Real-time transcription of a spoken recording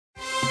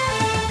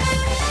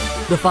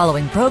The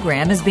following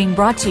program is being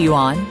brought to you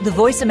on the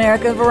Voice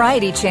America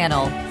Variety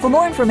Channel. For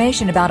more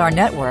information about our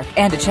network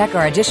and to check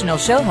our additional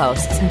show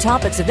hosts and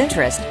topics of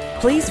interest,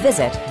 please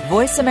visit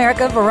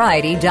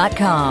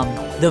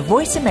voiceamericavariety.com. The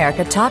Voice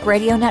America Talk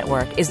Radio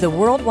Network is the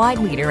worldwide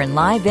leader in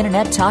live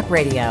Internet talk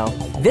radio.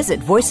 Visit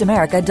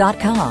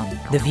voiceamerica.com.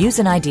 The views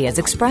and ideas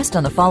expressed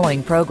on the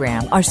following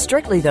program are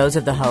strictly those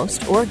of the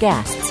host or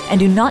guests and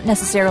do not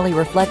necessarily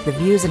reflect the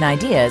views and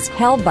ideas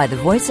held by the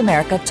Voice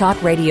America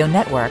Talk Radio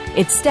Network,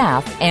 its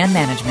staff, and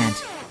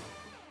management.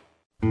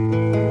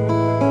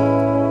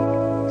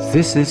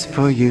 This is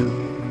for you.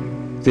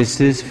 This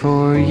is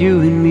for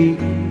you and me,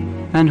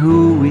 and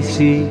who we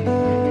see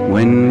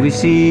when we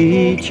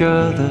see each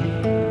other.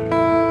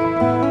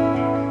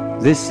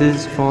 This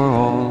is for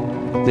all.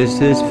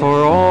 This is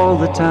for all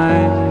the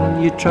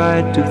time you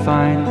tried to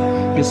find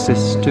your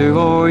sister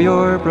or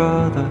your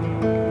brother.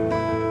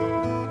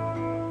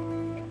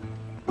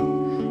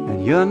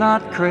 And you're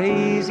not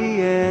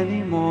crazy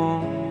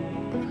anymore.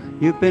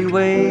 You've been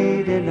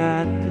waiting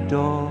at the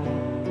door.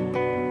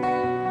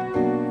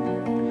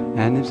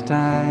 And it's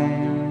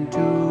time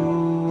to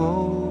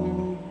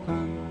open.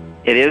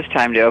 It is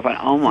time to open.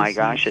 Oh my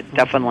gosh, it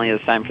definitely is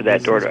time for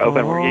that door to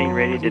open. We're getting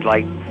ready to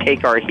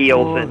take our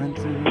heels and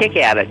kick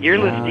at it. You're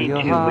listening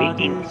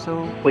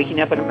to Waking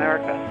Up in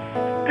America,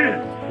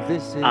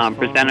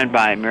 presented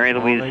by Mary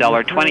Louise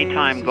Zeller,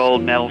 20-time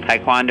gold medal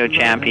taekwondo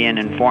champion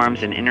and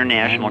Forums and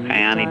international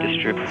Kayani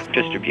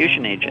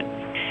distribution agent.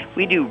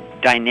 We do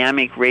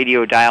dynamic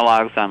radio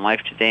dialogues on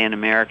life today in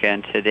America,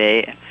 and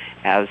today,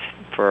 as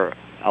for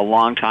a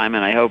long time,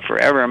 and I hope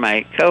forever,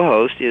 my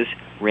co-host is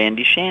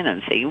Randy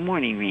Shannon. Say good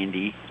morning,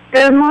 Randy.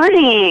 Good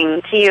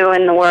morning to you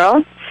and the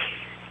world.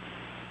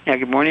 Yeah,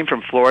 good morning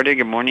from Florida.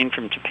 Good morning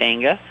from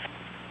Topanga.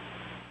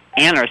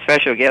 And our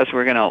special guest,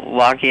 we're going to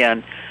lock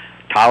in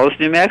Taos,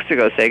 New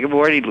Mexico. Say good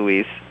morning,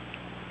 Luis.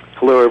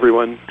 Hello,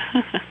 everyone.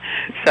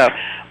 So,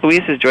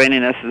 Luis is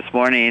joining us this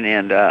morning,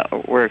 and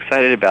we're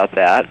excited about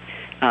that.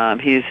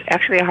 He's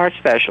actually a heart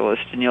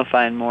specialist, and you'll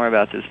find more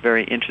about this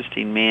very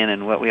interesting man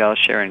and what we all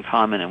share in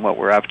common and what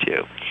we're up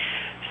to.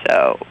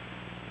 So,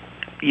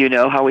 you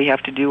know how we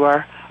have to do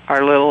our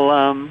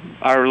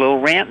little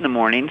rant in the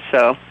morning.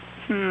 So,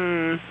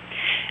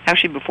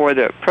 actually, before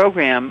the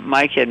program,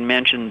 Mike had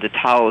mentioned the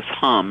Taos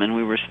hum, and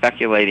we were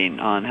speculating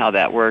on how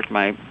that worked.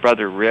 My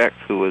brother Rick,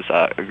 who was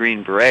a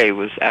Green Beret,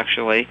 was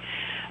actually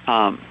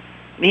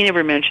he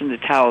never mentioned the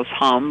Taos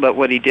hum, but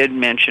what he did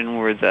mention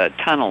were the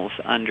tunnels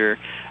under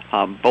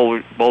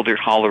Boulder,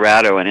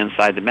 Colorado, and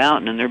inside the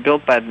mountain, and they're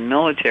built by the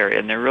military,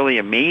 and they're really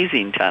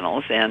amazing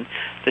tunnels. And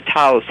the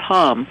Taos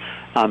hum,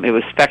 it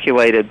was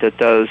speculated that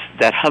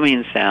that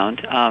humming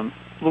sound.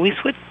 Luis,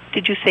 what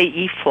did you say?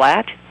 E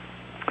flat?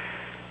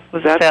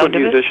 Was That's the what sound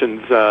of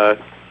musicians,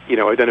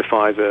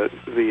 identify the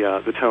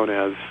tone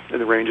as in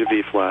the range of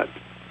E flat.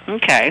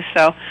 Okay,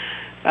 so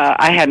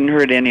I hadn't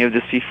heard any of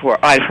this before.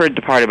 I've heard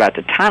the part about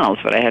the tunnels,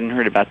 but I hadn't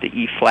heard about the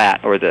E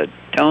flat or the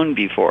tone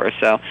before.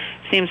 So it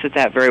seems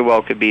that very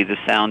well could be the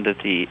sound that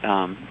the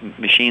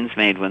machines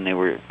made when they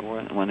were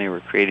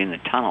creating the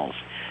tunnels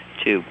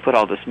to put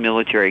all this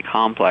military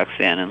complex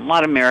in. And a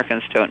lot of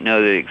Americans don't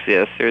know that it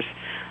exists. There's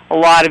a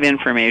lot of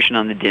information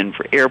on the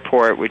Denver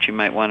airport, which you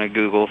might want to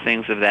Google,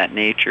 things of that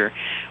nature.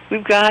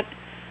 We've got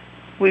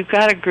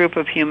a group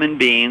of human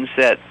beings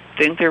that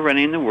think they're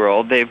running the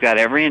world. They've got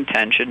every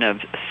intention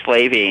of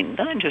slaving,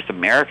 not just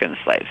American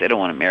slaves. They don't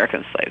want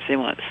American slaves. They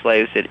want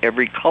slaves in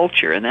every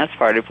culture, and that's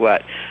part of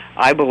what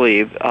I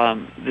believe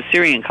the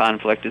Syrian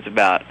conflict is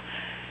about.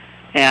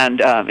 And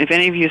if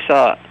any of you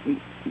saw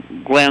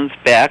Glenn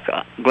Beck's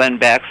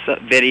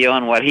video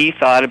on what he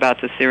thought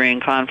about the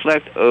Syrian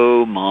conflict,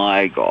 oh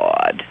my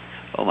God.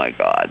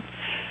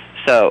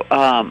 So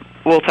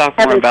we'll talk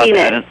more about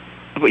that.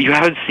 But you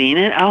haven't seen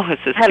it? Oh,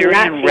 it's a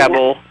Syrian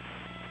rebel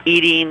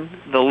eating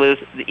the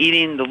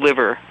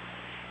liver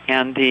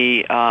and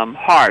the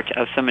heart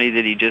of somebody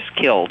that he just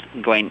killed,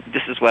 going,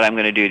 this is what I'm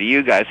going to do to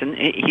you guys. And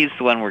he's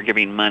the one we're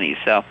giving money.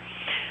 So,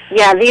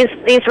 yeah,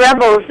 these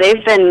rebels,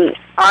 they've been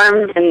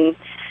armed and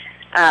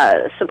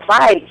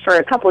supplied for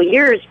a couple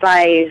years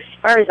by, as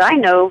far as I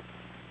know,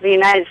 the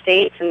United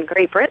States and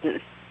Great Britain.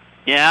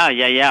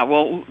 Yeah.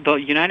 Well, the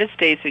United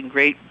States and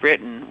Great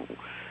Britain,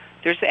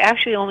 there's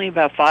actually only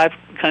about 5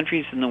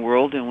 countries in the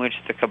world in which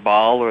the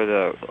cabal or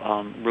the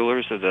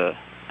rulers of the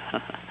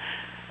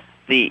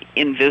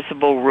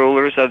invisible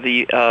rulers of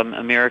the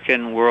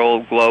American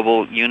world,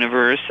 global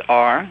universe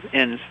are.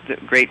 In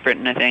Great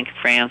Britain, I think,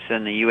 France,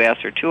 and the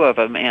U.S. are 2 of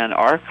them, and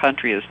our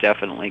country is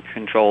definitely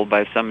controlled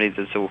by somebody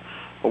that's a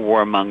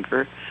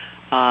warmonger.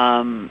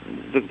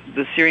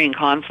 The Syrian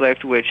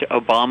conflict, which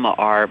Obama,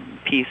 our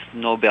Peace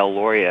Nobel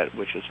laureate,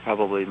 which was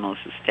probably the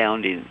most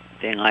astounding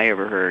thing I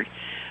ever heard,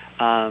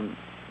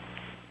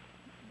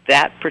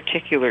 that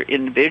particular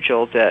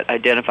individual that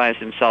identifies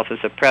himself as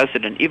a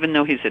president, even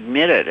though he's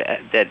admitted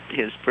that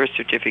his birth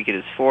certificate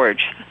is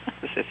forged,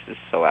 this is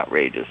so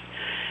outrageous.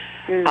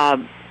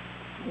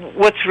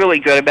 What's really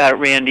good about it,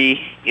 Randy,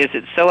 is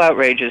it's so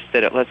outrageous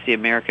that it lets the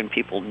American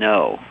people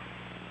know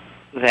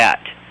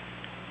that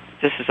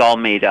this is all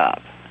made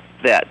up,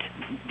 that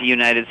the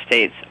United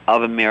States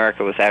of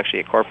America was actually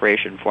a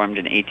corporation formed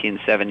in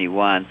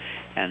 1871,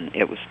 and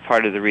it was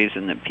part of the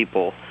reason that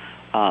people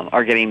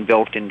are getting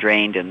bilked and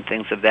drained and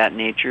things of that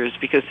nature is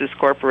because this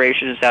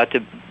corporation is out to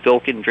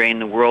bilk and drain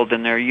the world,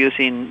 and they're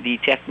using the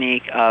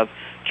technique of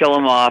kill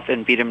them off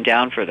and beat them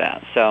down for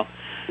that. So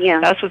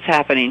that's what's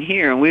happening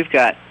here, and we've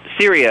got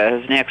Syria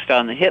is next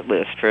on the hit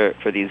list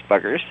for these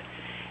buggers.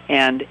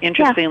 And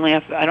interestingly,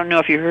 I don't know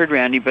if you heard,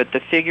 Randy, but the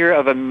figure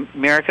of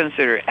Americans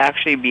that are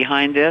actually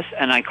behind this,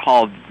 and I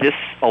call this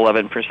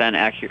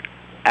 11%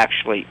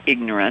 actually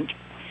ignorant.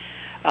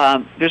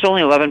 There's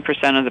only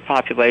 11% of the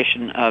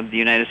population of the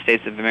United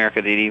States of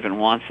America that even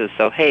wants this.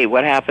 So, hey,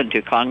 what happened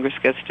to Congress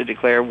gets to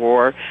declare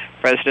war,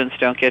 presidents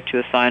don't get to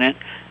assign it?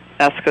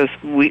 That's because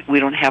we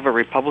don't have a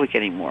republic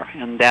anymore,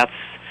 and that's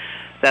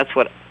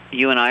what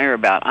you and I are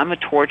about. I'm a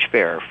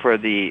torchbearer for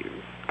the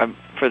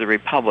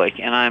republic,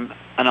 and I'm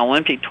an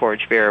Olympic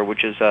torchbearer,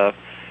 which is an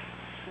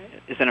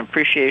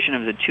appreciation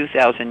of the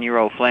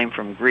 2,000-year-old flame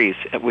from Greece,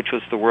 which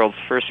was the world's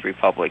first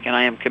republic. And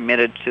I am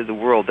committed to the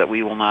world that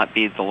we will not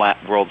be the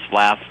world's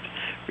last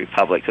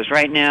republic. Because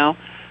right now,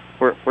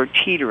 we're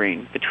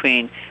teetering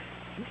between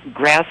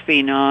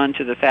grasping on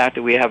to the fact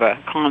that we have a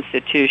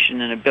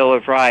Constitution and a Bill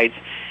of Rights,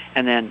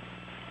 and then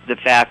the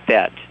fact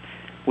that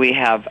we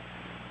have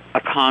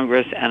a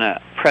Congress and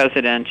a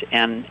president,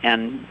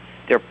 and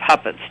they're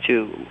puppets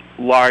to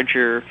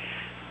larger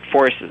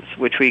forces,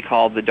 which we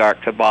call the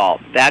Dark Cabal.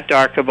 That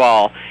Dark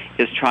Cabal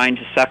is trying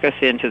to suck us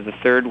into the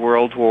Third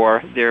World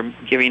War. They're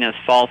giving us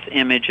false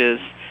images.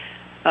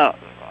 Oh,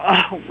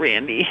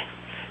 Randy,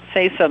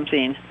 say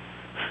something.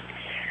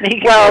 Make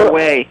it go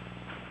away.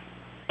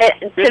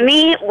 To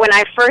me, when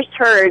I first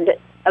heard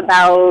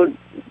about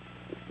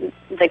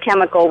the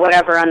chemical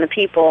whatever on the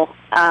people,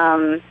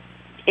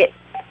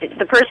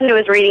 the person who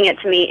was reading it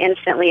to me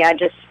instantly, I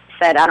just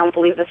said, I don't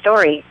believe the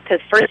story.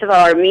 Because first of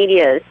all, our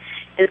media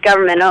is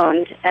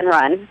government-owned and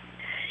run.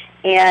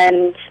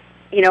 And,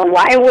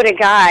 why would a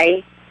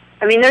guy,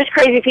 there's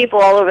crazy people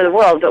all over the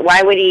world, but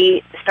why would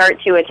he start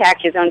to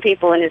attack his own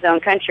people in his own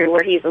country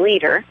where he's a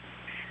leader?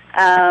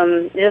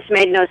 It just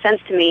made no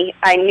sense to me.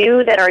 I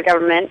knew that our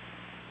government,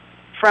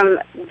 from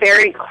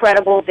very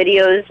credible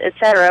videos,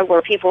 etc.,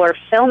 where people are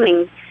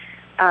filming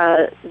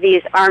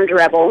these armed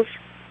rebels,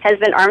 has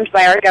been armed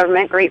by our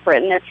government, Great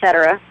Britain,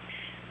 etc.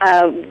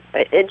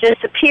 It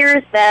just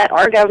appears that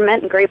our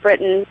government and Great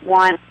Britain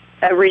want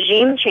a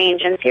regime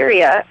change in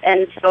Syria,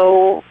 and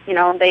so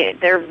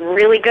they're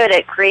really good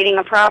at creating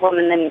a problem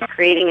and then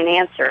creating an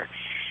answer.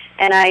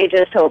 And I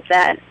just hope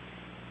that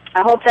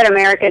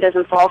America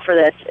doesn't fall for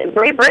this.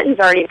 Great Britain's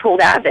already pulled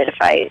out of it.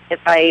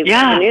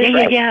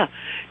 Yeah.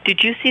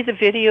 Did you see the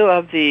video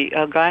of the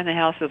guy in the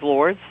House of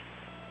Lords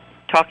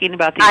talking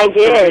about the? I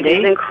did.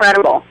 It's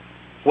incredible.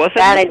 Was it?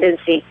 That I did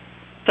see.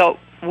 So,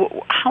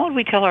 how would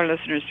we tell our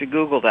listeners to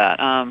Google that?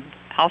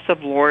 House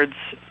of Lords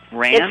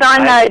rant? It's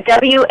on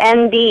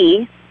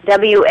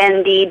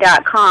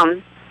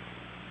WND.com,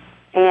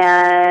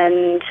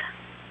 and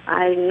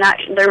I'm not.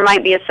 There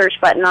might be a search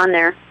button on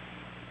there.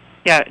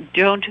 Yeah,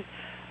 don't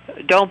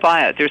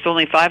buy it. There's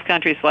only 5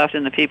 countries left,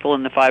 and the people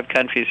in the 5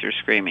 countries are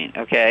screaming.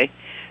 Okay.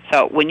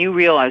 So when you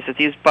realize that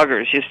these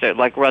buggers used to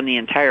run the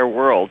entire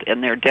world,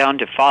 and they're down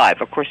to 5.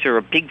 Of course, they're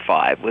a big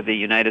 5 with the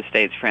United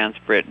States, France,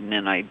 Britain,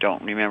 and I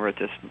don't remember at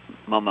this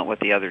moment what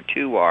the other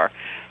 2 are.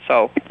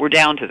 So we're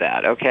down to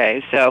that.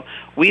 Okay. So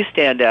we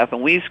stand up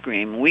and we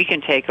scream. We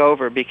can take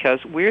over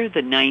because we're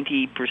the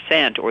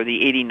 90% or the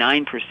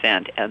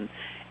 89%,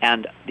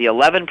 and the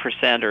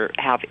 11% are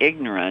half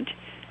ignorant,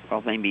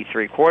 well, maybe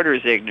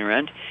 3/4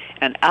 ignorant,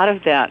 and out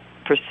of that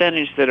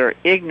percentage that are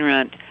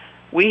ignorant,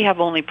 we have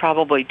only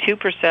probably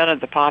 2%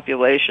 of the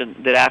population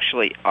that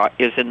actually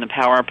is in the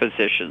power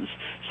positions.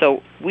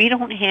 So we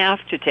don't have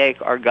to take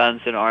our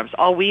guns and arms.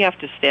 All we have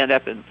to stand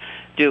up and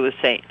do is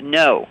say,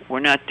 no, we're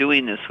not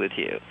doing this with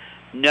you.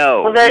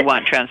 No, we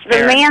want transparency.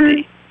 The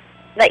man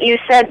that you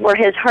said where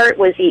his heart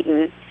was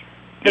eaten,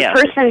 the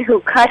person who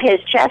cut his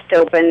chest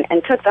open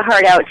and took the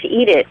heart out to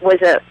eat it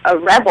was a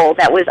rebel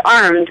that was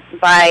armed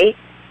by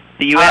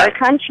the U.S. our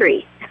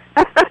country.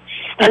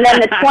 And then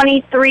the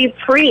 23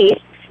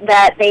 priests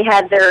that they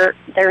had their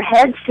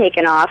heads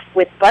taken off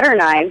with butter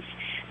knives,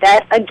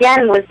 that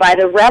again was by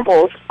the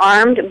rebels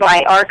armed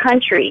by our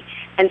country.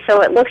 And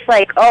so it looks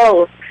like,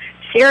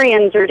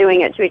 Syrians are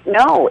doing it too.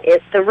 No,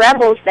 it's the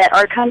rebels that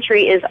our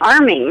country is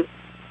arming.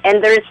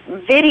 And there's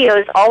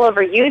videos all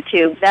over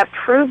YouTube that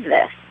prove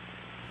this.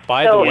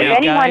 By the way,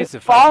 guys,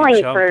 if I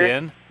can jump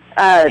in.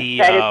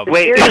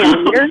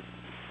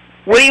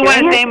 What do you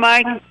want to say,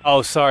 Mike?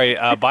 Oh, sorry.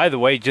 By the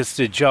way, just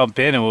to jump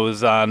in, it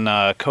was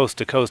on Coast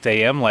to Coast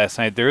AM last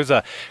night. There's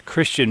a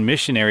Christian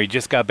missionary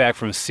just got back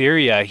from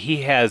Syria.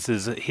 He has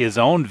his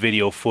own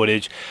video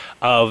footage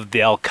of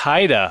the Al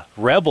Qaeda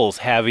rebels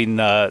having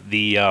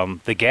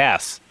the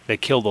gas that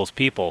killed those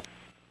people.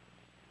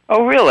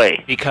 Oh,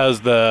 really?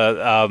 Because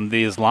the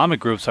Islamic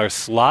groups are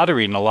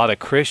slaughtering a lot of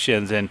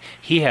Christians, and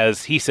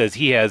he says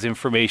he has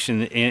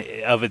information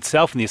of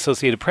itself. And the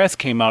Associated Press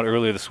came out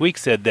earlier this week,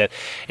 said that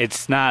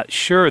it's not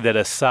sure that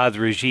Assad's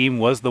regime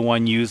was the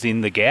one using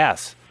the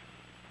gas.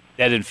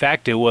 That in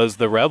fact it was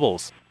the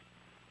rebels.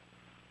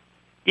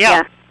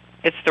 Yeah.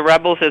 It's the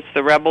rebels, it's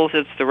the rebels,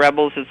 it's the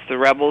rebels, it's the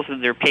rebels,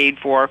 and they're paid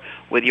for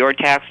with your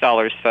tax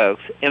dollars,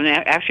 folks. And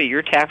actually,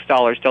 your tax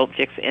dollars don't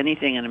fix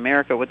anything in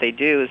America. What they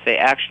do is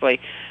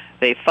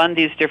they fund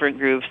these different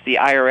groups. The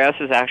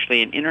IRS is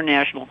actually an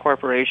international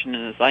corporation,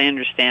 and as I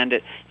understand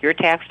it, your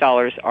tax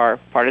dollars are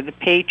part of the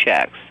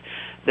paychecks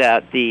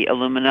that the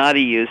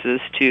Illuminati uses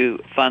to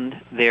fund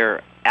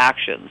their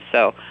actions.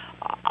 So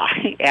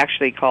I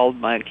actually called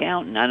my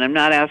accountant, and I'm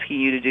not asking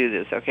you to do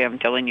this, okay? I'm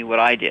telling you what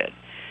I did.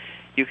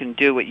 You can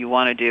do what you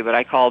want to do, but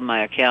I called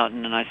my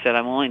accountant and I said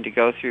I'm willing to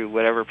go through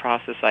whatever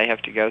process I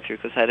have to go through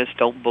because I just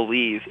don't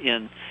believe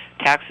in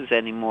taxes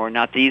anymore,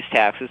 not these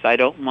taxes. I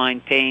don't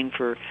mind paying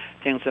for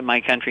things that my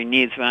country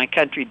needs. My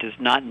country does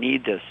not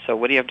need this. So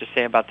what do you have to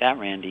say about that,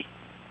 Randy?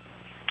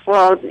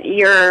 Well,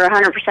 you're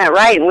 100%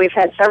 right, and we've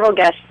had several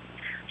guests,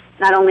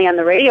 not only on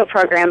the radio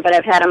program, but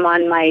I've had them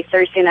on my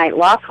Thursday night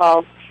law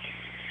call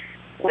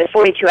with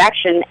 42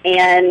 Action,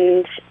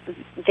 and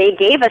they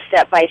gave a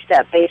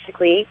step-by-step,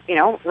 basically,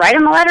 write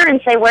them a letter and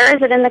say, where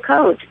is it in the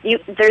code?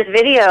 There's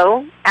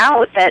video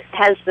out that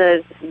has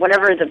the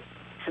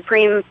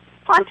Supreme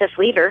Pontiff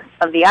leader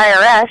of the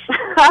IRS.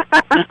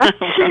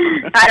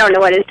 I don't know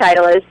what his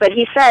title is, but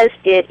he says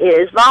it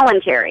is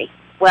voluntary.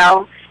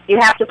 Well, you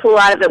have to pull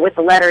out of it with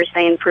the letter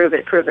saying, prove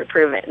it, prove it,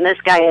 prove it. And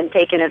this guy had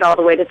taken it all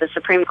the way to the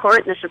Supreme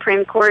Court, and the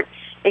Supreme Court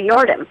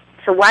ignored him.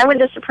 So why would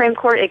the Supreme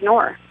Court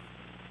ignore?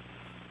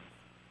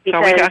 So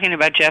are we talking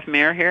about Jeff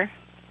Mayer here?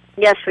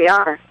 Yes, we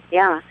are.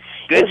 Yeah.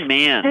 Good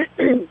man.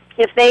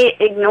 If they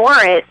ignore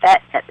it,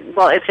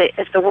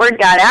 if the word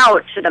got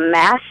out to the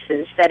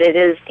masses that it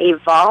is a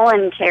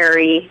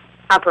voluntary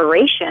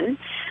operation,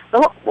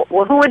 well,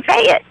 who would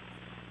pay it?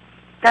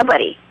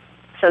 Nobody.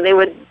 So they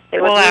would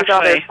lose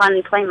all their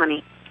fun play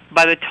money.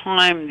 By the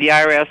time the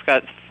IRS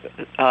got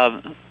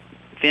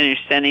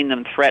finished sending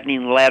them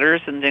threatening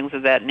letters and things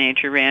of that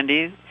nature,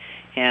 Randy,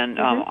 and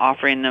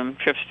offering them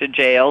trips to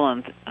jail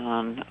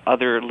and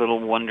other little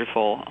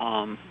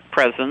wonderful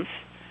presents.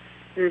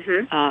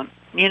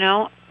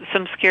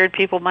 Some scared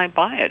people might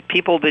buy it.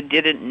 People that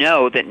didn't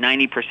know that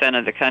 90%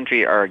 of the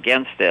country are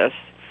against this,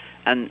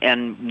 and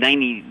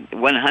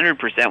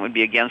 100% would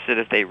be against it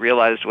if they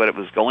realized what it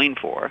was going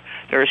for.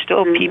 There are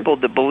still people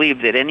that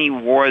believe that any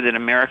war that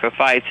America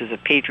fights is a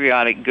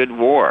patriotic, good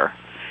war.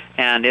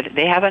 And if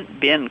they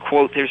haven't been,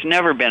 quote, there's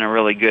never been a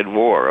really good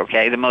war,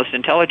 okay? The most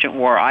intelligent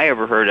war I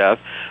ever heard of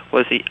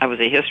was I was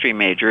a history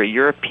major.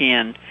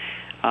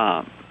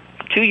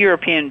 Two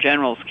European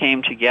generals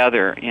came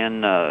together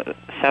in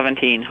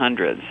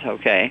 1700s,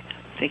 okay?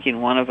 I'm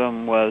thinking one of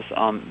them was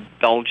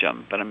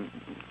Belgium, but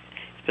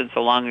it's been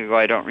so long ago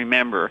I don't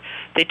remember.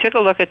 They took a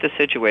look at the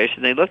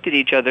situation. They looked at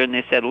each other and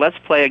they said, let's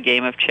play a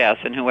game of chess,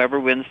 and whoever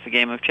wins the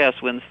game of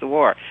chess wins the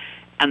war.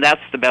 And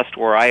that's the best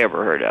war I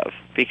ever heard of,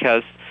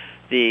 because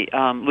the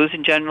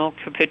losing general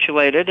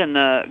capitulated and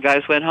the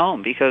guys went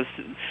home, because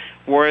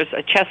war is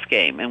a chess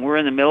game, and we're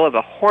in the middle of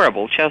a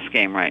horrible chess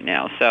game right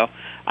now. So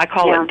I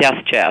call it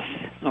death chess,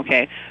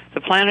 okay? The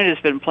planet has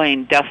been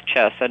playing death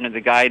chess under the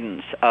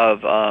guidance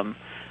of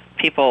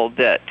people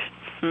that,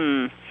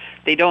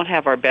 they don't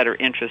have our better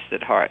interests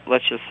at heart.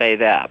 Let's just say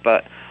that.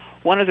 But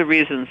one of the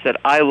reasons that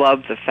I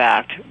love the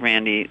fact,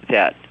 Randy,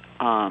 that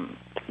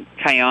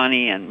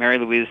Kayani and Mary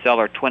Louise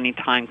Zeller,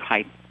 20-time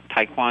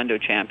Taekwondo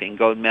champion,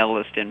 gold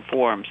medalist in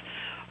forms,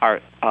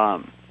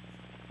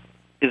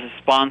 is a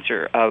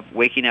sponsor of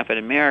Waking Up in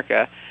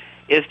America,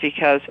 is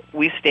because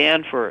we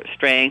stand for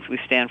strength, we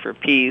stand for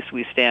peace,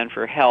 we stand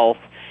for health,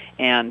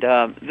 and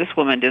this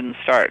woman didn't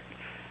start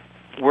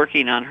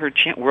working on her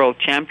world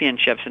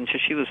championships until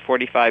she was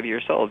 45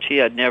 years old. She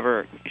had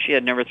never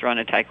thrown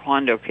a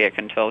Taekwondo kick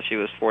until she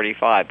was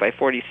 45. By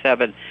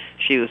 47,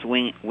 she was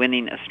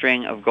winning a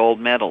string of gold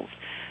medals.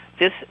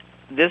 This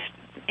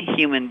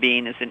human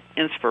being is an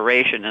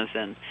inspiration,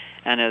 and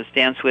as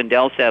Dan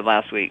Swindell said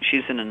last week,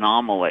 she's an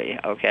anomaly,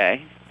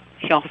 okay?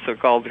 He also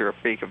called her a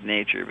freak of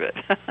nature, but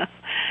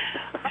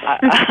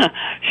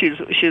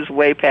she's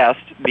way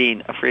past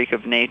being a freak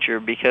of nature,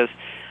 because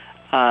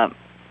to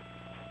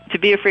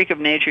be a freak of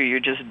nature, you're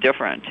just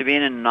different. To be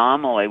an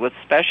anomaly, what's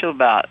special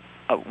about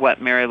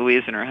what Mary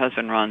Louise and her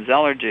husband Ron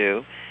Zeller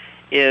do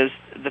is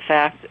the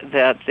fact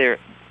that they're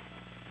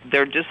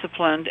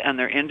disciplined, and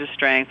they're into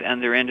strength,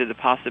 and they're into the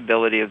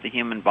possibility of the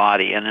human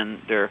body. And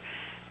then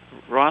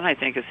Ron, I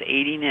think, is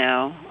 80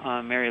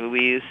 now. Mary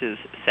Louise is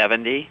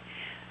 70.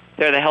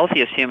 They're the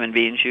healthiest human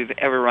beings you've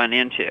ever run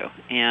into.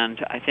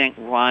 And I think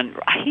Ron,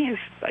 I think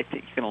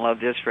you're going to love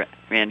this,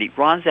 Randy.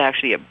 Ron's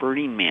actually a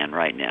Burning Man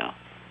right now.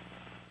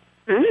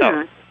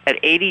 So at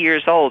 80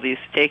 years old, he's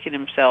taken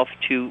himself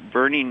to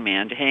Burning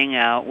Man to hang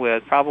out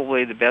with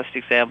probably the best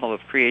example of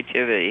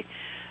creativity,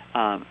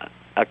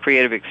 a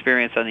creative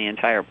experience on the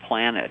entire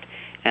planet.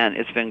 and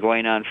it's been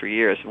going on for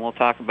years. And we'll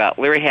talk about,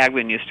 Larry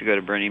Hagman used to go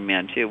to Burning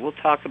Man too. We'll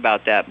talk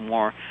about that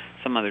more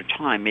some other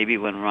time, maybe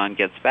when Ron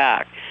gets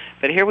back.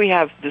 But here we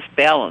have this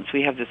balance.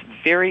 We have this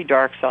very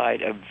dark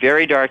side of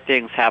very dark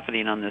things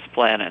happening on this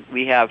planet.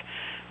 They're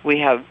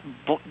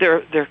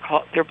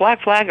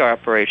black flag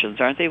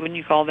operations, aren't they? When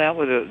you call that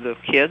with the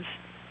kids?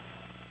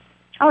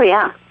 Oh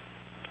yeah.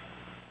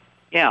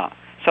 Yeah.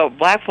 So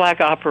black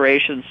flag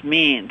operations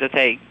mean that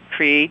they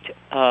create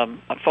a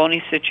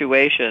phony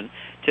situation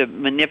to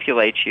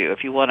manipulate you.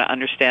 If you want to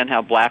understand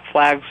how black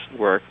flags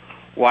work,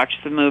 watch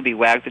the movie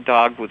Wag the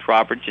Dog with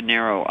Robert De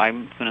Niro.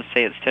 I'm going to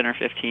say it's 10 or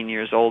 15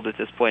 years old at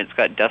this point. It's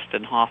got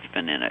Dustin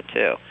Hoffman in it,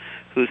 too,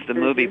 who's the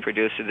movie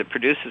producer that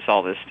produces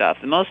all this stuff.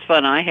 The most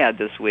fun I had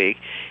this week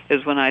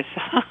is when I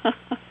saw...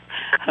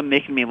 I'm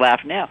making me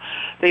laugh now.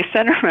 They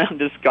sent around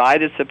this guy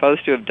that's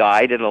supposed to have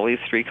died in at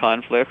least 3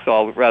 conflicts,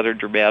 all rather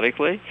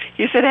dramatically.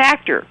 He's an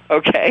actor,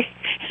 okay?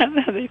 And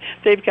then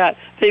they've got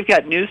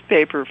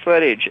newspaper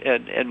footage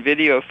and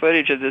video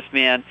footage of this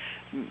man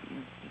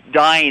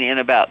dying in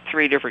about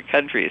 3 different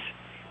countries.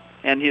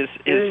 And his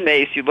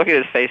face, you look at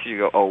his face and you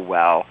go, oh,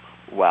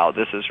 wow,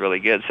 this is really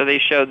good. So they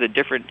show the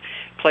different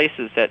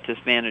places that this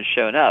man has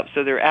shown up.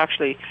 So they're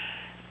actually...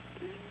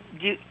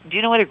 Do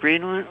you know what a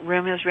green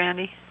room is,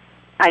 Randy?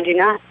 I do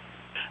not.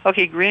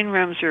 Okay, green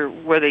rooms are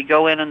where they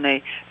go in and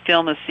they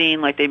film a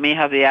scene, like they may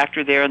have the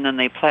actor there and then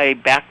they play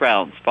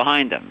backgrounds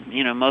behind them.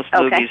 You know, most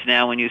movies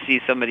now, when you see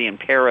somebody in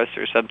Paris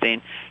or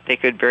something, they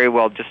could very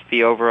well just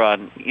be over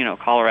on,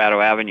 Colorado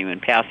Avenue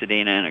in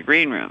Pasadena in a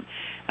green room,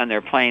 and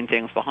they're playing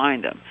things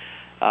behind them.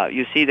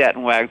 You see that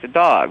in Wag the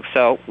Dog.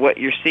 So what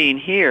you're seeing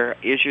here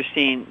is you're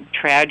seeing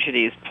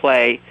tragedies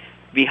play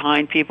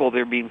behind people.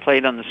 They're being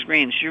played on the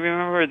screens. Do you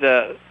remember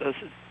the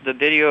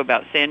video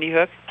about Sandy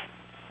Hook?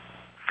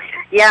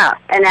 Yeah,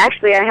 and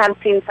actually I have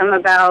seen some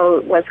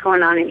about what's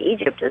going on in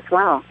Egypt as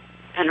well.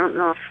 I don't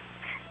know if,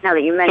 now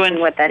that you mentioned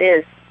what that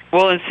is.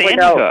 Well, in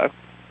Sandy Hook,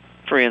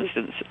 for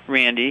instance,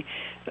 Randy,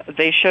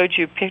 they showed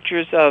you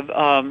pictures of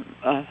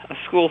a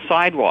school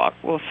sidewalk.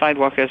 Well,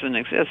 sidewalk doesn't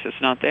exist.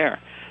 It's not there.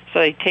 So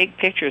they take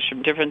pictures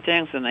from different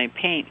things and they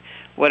paint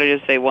what it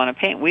is they want to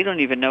paint. We don't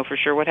even know for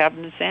sure what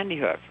happened in Sandy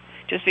Hook.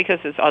 Just because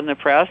it's on the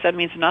press, that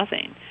means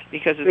nothing.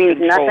 Because it's means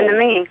controlled. Nothing to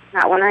me,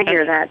 not when I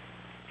hear that.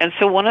 And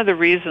so one of the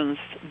reasons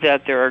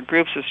that there are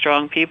groups of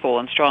strong people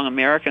and strong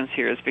Americans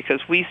here is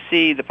because we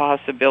see the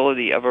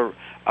possibility of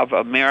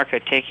America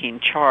taking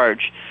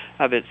charge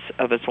of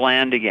its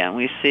land again.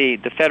 We see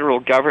the federal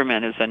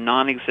government as a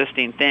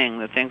non-existing thing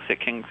that thinks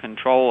it can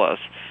control us.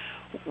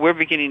 We're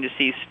beginning to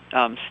see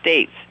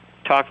states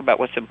talk about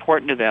what's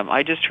important to them.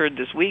 I just heard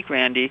this week,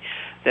 Randy,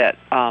 that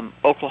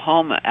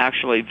Oklahoma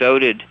actually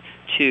voted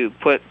to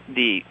put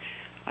the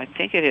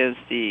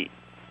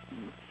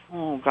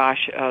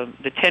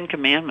 10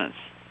 Commandments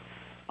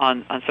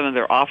on some of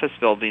their office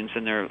buildings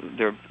and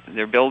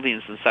their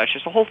buildings and such.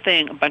 There's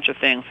a bunch of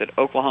things that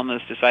Oklahoma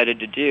has decided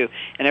to do.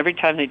 And every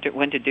time they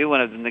went to do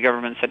one of them, the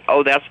government said,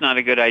 oh, that's not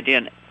a good idea.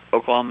 And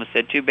Oklahoma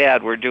said, too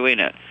bad, we're doing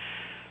it.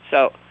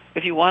 So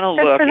if you want to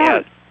look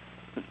at...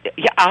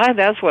 Yeah,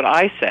 that's what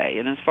I say.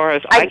 And as far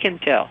as I can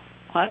tell...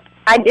 What?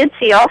 I did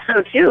see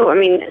also,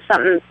 too,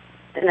 something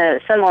in a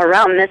similar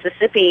realm.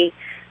 Mississippi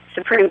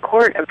Supreme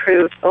Court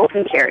approved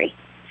open carry.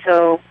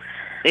 So...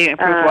 They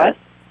approved what?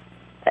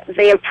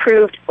 They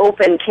approved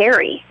open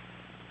carry.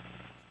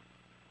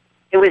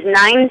 It was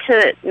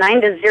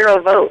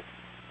 9-0 vote.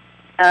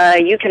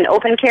 You can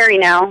open carry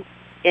now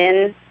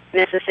in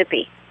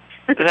Mississippi.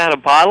 Is that a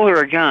bottle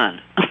or a gun?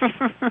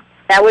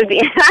 That would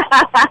be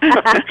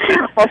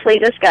hopefully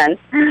this gun.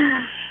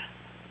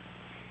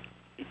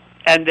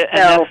 And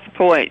that's the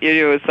point.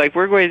 It's like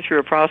we're going through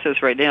a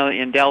process right now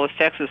in Dallas,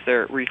 Texas.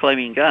 They're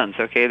reclaiming guns.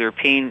 Okay, they're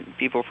paying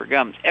people for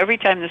guns. Every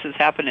time this has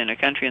happened in a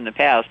country in the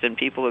past, and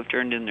people have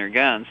turned in their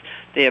guns,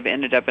 they have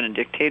ended up in a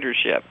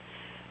dictatorship.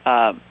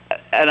 And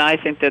I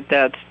think that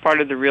that's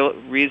part of the real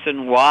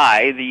reason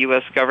why the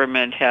U.S.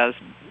 government has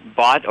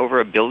bought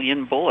over 1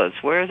 billion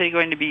bullets. Where are they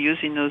going to be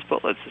using those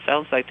bullets? It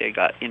sounds like they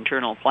got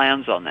internal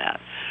plans on that.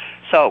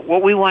 So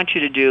what we want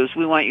you to do is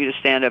we want you to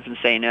stand up and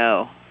say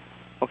no.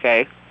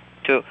 Okay,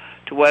 to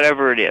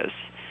whatever it is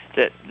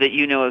that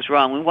you know is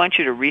wrong. We want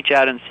you to reach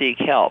out and seek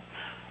help.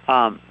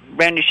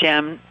 Randy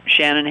Shannon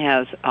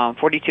has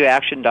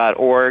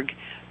 42action.org.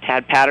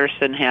 Tad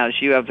Patterson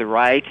has You Have the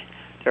Right.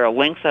 There are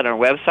links on our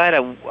website.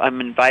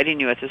 I'm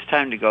inviting you at this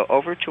time to go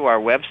over to our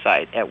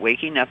website at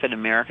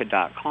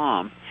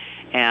wakingupinamerica.com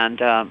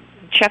and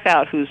check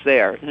out who's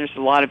there. And there's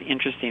a lot of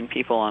interesting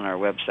people on our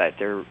website.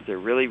 There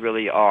really,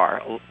 really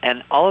are.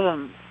 And all of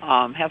them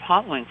have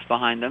hot links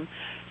behind them.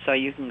 So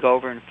you can go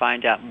over and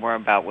find out more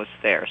about what's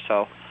there.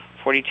 So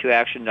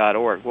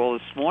 42action.org. Well,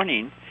 this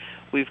morning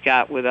we've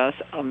got with us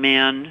a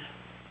man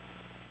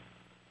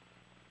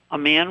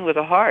with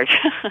a heart.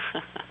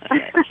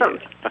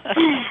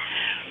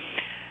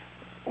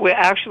 We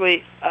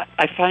actually,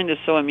 I find this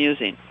so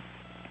amusing.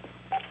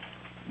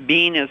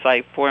 Being as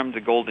I formed the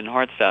Golden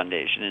Hearts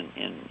Foundation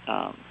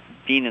and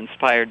being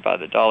inspired by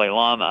the Dalai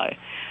Lama,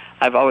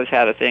 I've always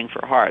had a thing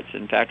for hearts.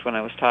 In fact, when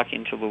I was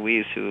talking to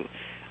Louise, who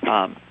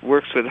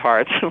works with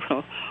hearts,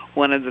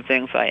 one of the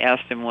things I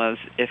asked him was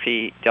if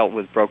he dealt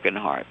with broken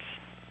hearts.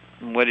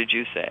 What did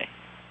you say?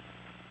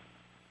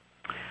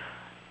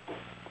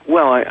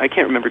 Well, I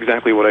can't remember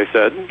exactly what I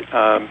said,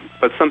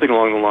 but something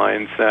along the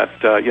lines that,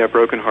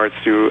 broken hearts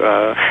do,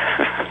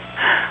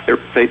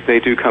 they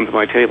do come to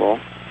my table.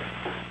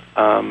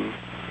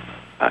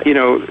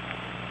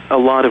 A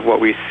lot of what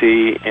we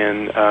see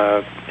in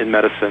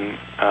medicine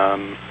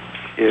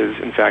is,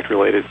 in fact,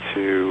 related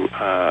to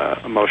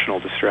emotional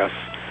distress.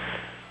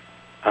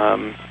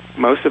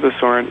 Most of us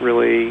aren't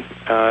really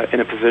in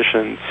a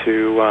position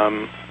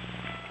to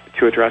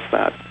address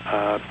that,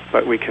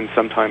 but we can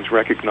sometimes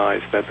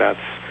recognize that that's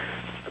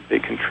a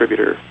big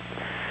contributor.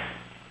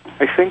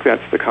 I think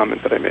that's the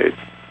comment that I made.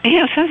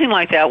 Yeah, something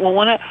like that. Well,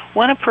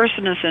 when a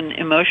person is in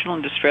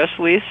emotional distress,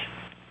 Luis,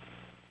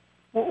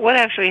 what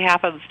actually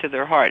happens to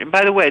their heart? And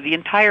by the way, the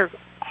entire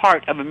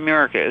heart of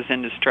America is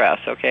in distress,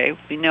 okay?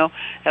 We know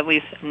at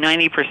least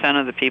 90%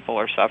 of the people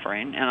are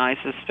suffering, and I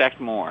suspect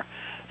more.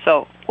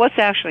 So what's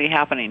actually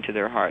happening to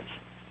their hearts?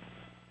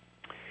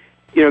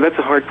 That's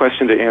a hard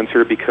question to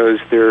answer because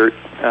there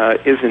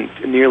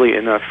isn't nearly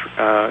enough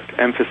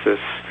emphasis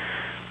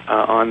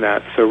on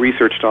that. So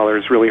research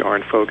dollars really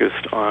aren't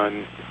focused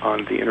on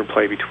the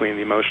interplay between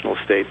the emotional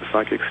state, the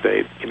psychic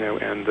state,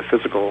 and the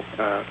physical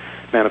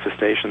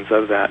manifestations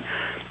of that.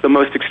 The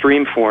most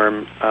extreme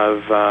form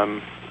of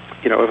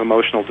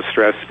emotional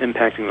distress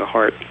impacting the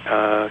heart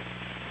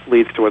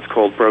leads to what's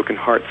called broken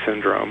heart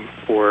syndrome,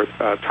 or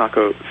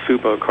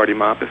Takotsubo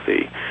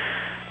cardiomyopathy.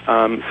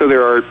 So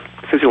there are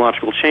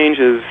physiological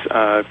changes,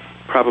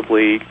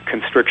 probably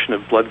constriction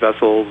of blood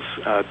vessels,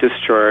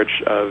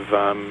 discharge of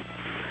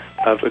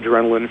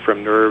adrenaline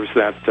from nerves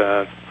that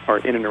are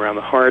in and around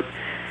the heart,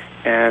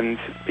 and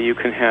you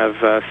can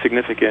have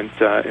significant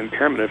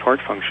impairment of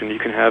heart function. You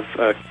can have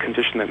a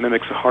condition that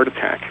mimics a heart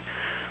attack.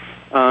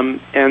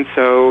 And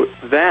so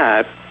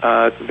that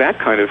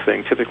kind of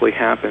thing typically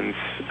happens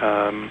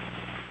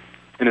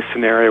in a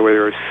scenario where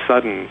there is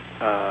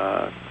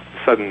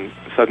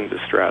sudden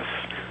distress,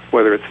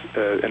 whether it's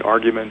an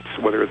argument,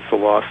 whether it's the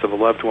loss of a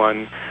loved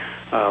one,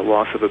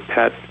 loss of a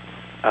pet.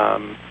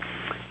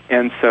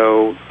 And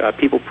so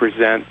people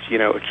present,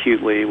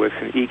 acutely with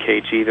an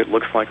EKG that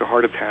looks like a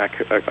heart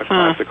attack, a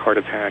classic heart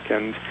attack,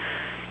 and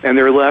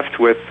they're left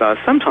with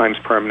sometimes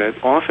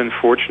permanent, often,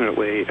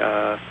 fortunately,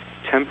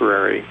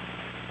 temporary,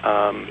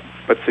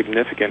 but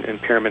significant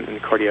impairment in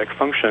cardiac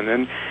function.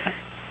 And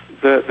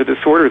the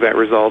disorder that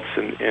results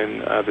in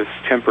this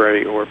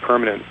temporary or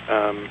permanent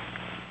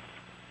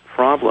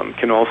problem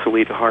can also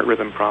lead to heart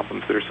rhythm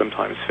problems that are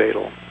sometimes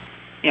fatal.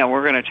 Yeah,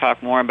 we're going to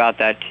talk more about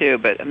that too,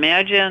 but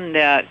imagine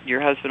that your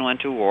husband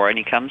went to war and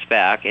he comes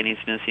back and he's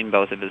missing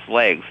both of his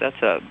legs.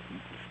 That's a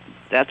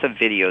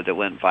video that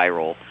went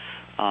viral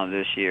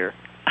this year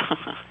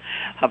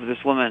of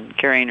this woman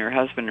carrying her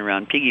husband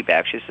around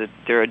piggyback. She said,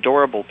 they're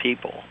adorable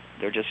people.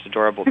 They're just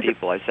adorable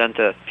people. I sent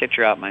a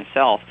picture out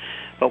myself.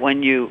 But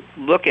when you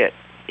look at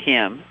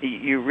him,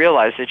 you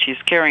realize that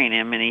she's carrying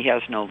him and he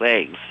has no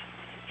legs.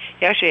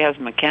 He actually has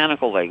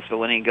mechanical legs, but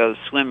when he goes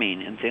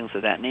swimming and things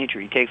of that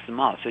nature, he takes them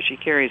off, so she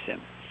carries him.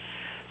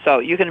 So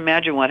you can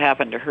imagine what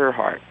happened to her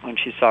heart when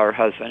she saw her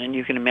husband, and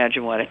you can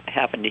imagine what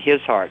happened to his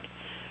heart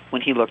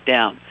when he looked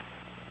down.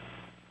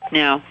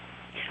 Now,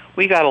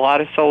 we got a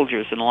lot of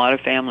soldiers and a lot of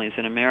families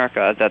in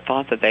America that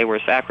thought that they were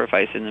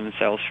sacrificing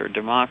themselves for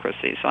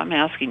democracy. So I'm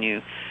asking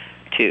you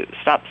to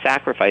stop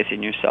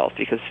sacrificing yourself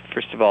because,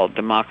 first of all,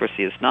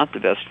 democracy is not the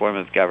best form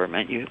of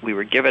government. We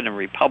were given a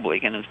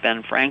republic, and as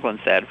Ben Franklin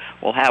said,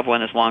 we'll have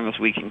one as long as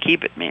we can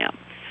keep it, ma'am.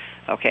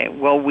 Okay,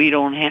 well,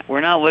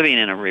 we're not living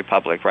in a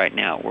republic right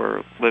now.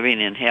 We're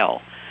living in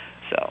hell.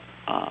 So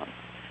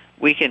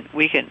we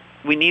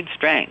need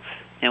strength,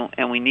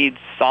 and we need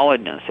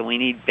solidness, and we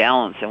need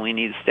balance, and we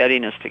need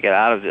steadiness to get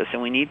out of this,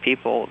 and we need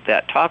people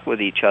that talk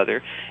with each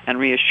other and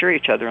reassure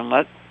each other and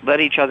let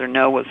each other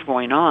know what's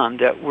going on,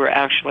 that we're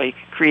actually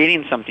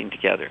creating something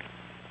together.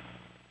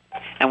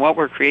 And what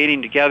we're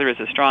creating together is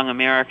a strong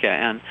America,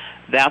 and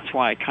that's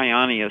why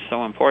Kyani is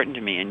so important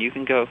to me. And you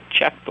can go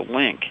check the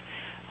link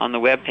on the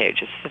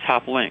webpage. It's the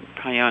top link,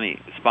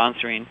 Kyani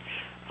sponsoring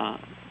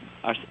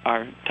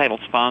our title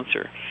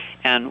sponsor.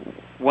 And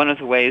one of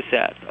the ways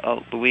that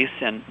Luis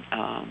and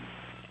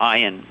I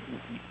and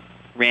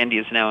Randy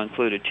is now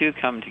included too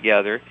come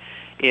together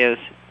is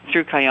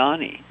through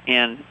Kyani.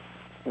 And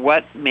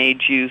what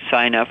made you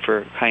sign up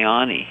for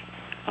Kyani,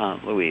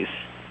 Luis?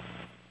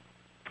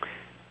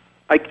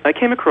 I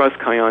came across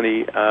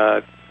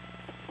Kyani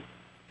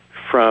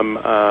from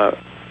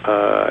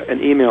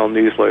an email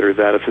newsletter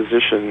that a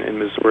physician in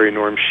Missouri,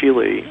 Norm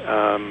Shealy,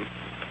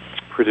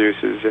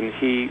 produces, and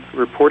he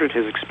reported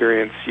his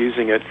experience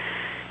using it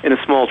in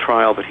a small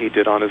trial that he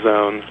did on his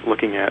own,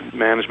 looking at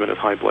management of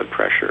high blood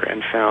pressure,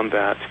 and found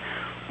that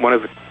one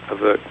of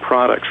the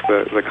products,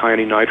 the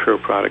Kyani Nitro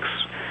products,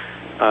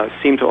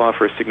 seemed to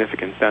offer a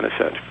significant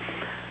benefit.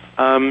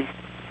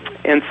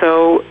 And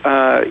so,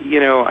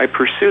 I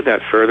pursued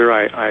that further.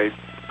 I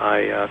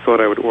thought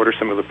I would order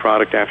some of the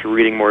product after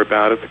reading more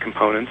about it, the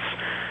components.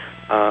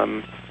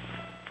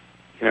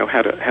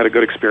 had a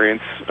good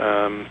experience,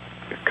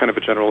 kind of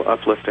a general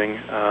uplifting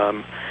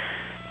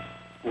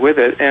with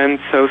it, and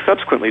so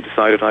subsequently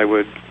decided I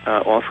would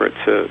offer it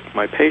to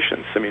my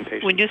patients.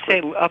 Patients. When you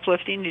say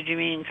uplifting, did you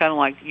mean kind of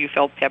like you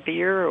felt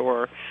peppier,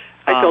 or?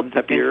 I felt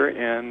peppier,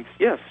 and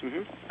yes,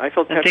 I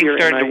felt peppier. And things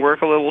started to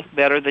work a little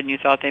better than you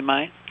thought they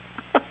might?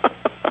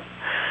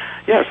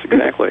 Yes,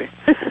 exactly.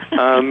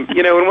 And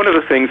one of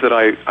the things that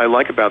I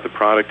like about the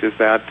product is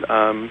that,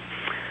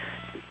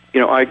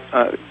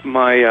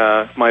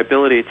 my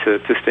ability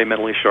to stay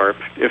mentally sharp,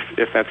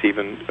 if that's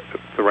even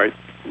the right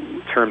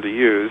term to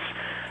use,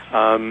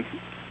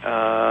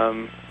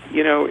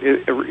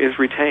 is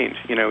retained,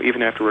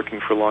 even after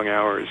working for long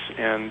hours.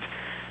 And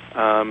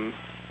I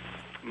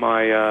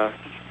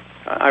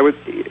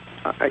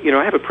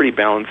have a pretty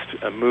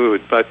balanced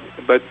mood, but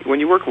when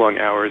you work long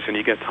hours and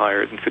you get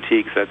tired and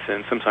fatigue sets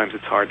in, sometimes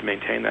it's hard to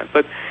maintain that.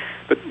 But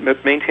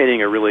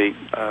maintaining a really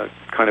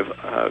kind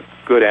of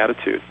good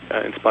attitude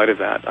in spite of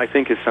that, I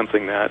think, is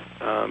something that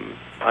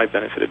I've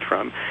benefited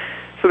from.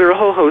 So there are a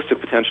whole host of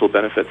potential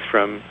benefits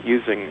from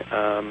using,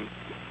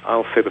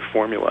 I'll say, the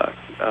formula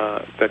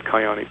that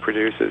Kyani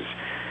produces.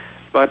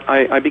 But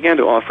I began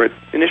to offer it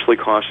initially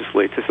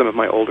cautiously to some of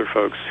my older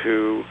folks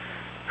who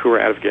are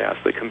out of gas.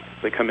 They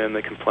come in,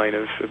 they complain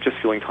of just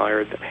feeling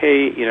tired.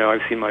 Hey,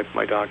 I've seen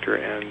my doctor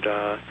and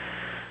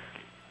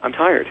I'm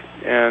tired.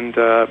 And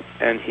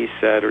he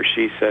said, or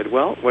she said,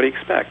 well, what do you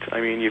expect?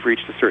 You've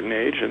reached a certain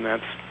age, and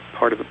that's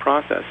part of the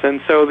process.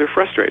 And so they're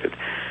frustrated.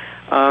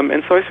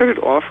 And so I started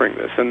offering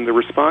this, and the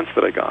response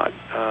that I got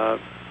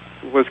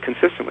was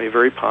consistently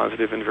very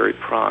positive and very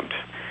prompt.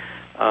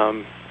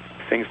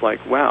 Things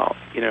like, wow,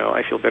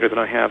 I feel better than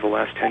I have the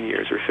last 10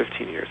 years or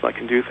 15 years. I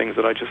can do things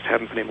that I just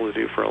haven't been able to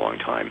do for a long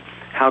time.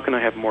 How can I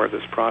have more of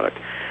this product?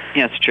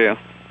 Yeah, it's true.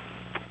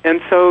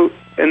 And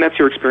that's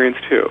your experience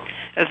too.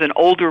 As an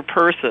older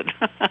person,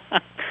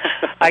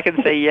 I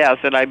can say yes,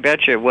 and I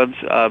bet you once.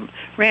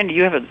 Randy,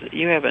 you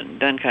haven't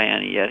done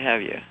Kyani yet,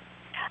 have you?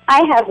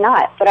 I have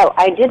not, but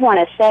I did want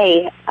to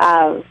say,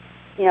 I'm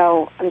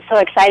so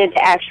excited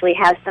to actually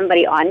have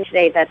somebody on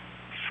today that's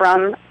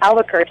from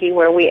Albuquerque,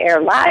 where we air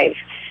live.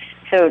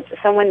 So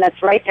someone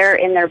that's right there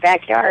in their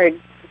backyard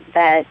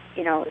that,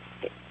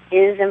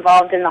 is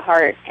involved in the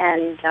heart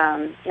and,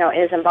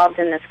 is involved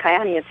in this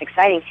Kyani. It's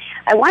exciting.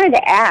 I wanted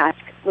to ask,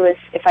 Louis,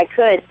 if I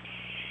could,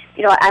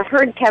 I've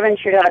heard Kevin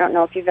Trudeau, I don't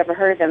know if you've ever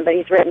heard of him, but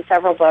he's written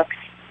several books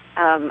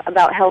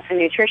about health and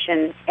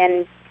nutrition.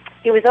 And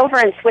he was over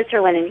in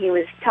Switzerland, and he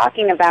was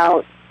talking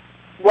about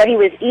what he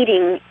was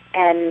eating.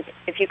 And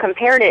if you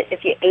compared it,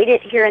 if you ate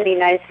it here in the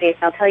United States,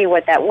 I'll tell you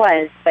what that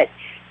was, but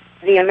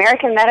the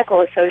American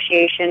Medical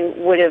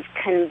Association would have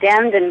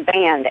condemned and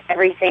banned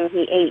everything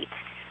he ate.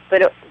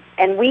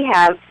 And we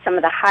have some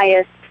of the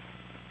highest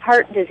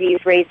heart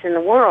disease rates in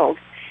the world.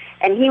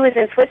 And he was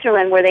in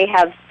Switzerland, where they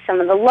have some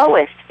of the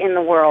lowest in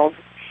the world.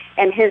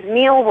 And his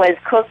meal was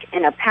cooked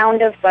in a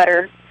pound of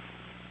butter.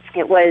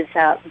 It was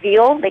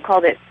veal. They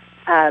called it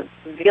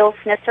veal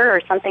schnitzel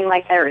or something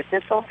like that, or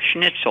schnitzel.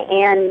 Schnitzel.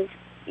 And,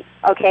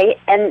 okay,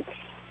 and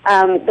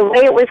the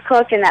way it was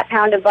cooked in that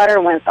pound of butter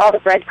with all the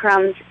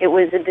breadcrumbs, it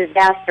was a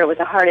disaster. It was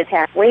a heart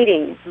attack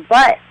waiting.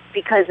 But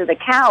because of the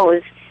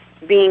cows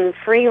being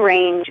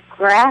free-range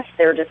grass,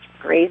 they're just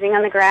grazing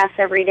on the grass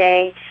every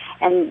day,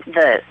 and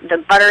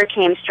the butter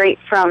came straight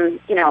from,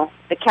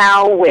 the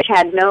cow, which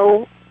had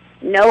no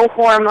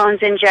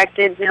hormones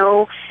injected,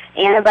 no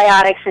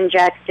antibiotics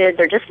injected.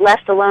 They're just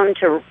left alone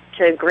to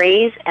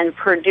graze and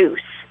produce.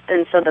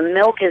 And so the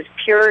milk is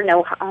pure,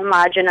 no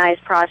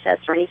homogenized process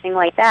or anything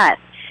like that.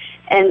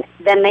 And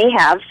then they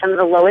have some of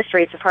the lowest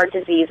rates of heart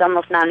disease,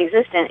 almost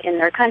non-existent in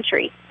their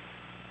country.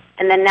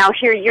 And then now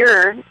here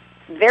you're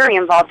very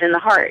involved in the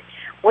heart.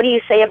 What do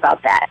you say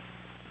about that?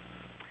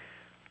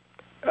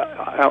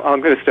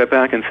 I'm going to step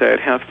back and say I'd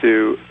have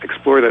to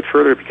explore that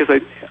further, because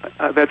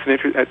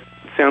that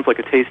sounds like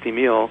a tasty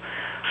meal.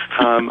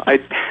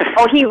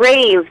 Oh, he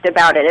raved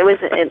about it.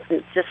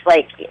 It's just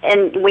like,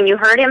 and when you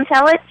heard him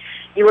tell it,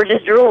 you were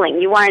just drooling.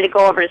 You wanted to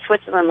go over to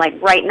Switzerland like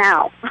right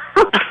now.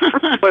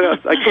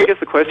 But I guess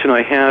the question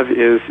I have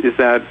is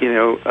that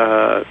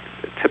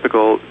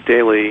typical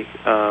daily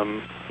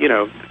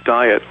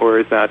diet, or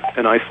is that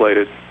an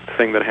isolated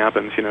thing that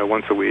happens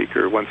once a week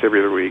or once every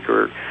other week?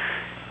 Or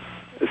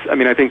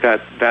I think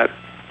that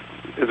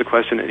is a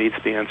question that needs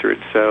to be answered.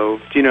 So,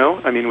 do you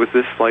know? Was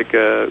this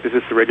is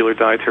this the regular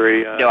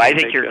dietary? No, I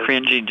think you're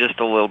cringing just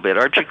a little bit.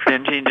 Aren't you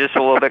cringing just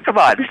a little bit? Come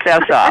on,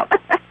 fess up.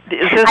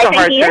 Is this a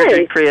heart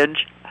surgery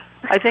cringe?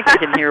 I think I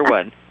can hear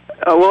one.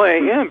 Oh, well, I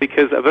am,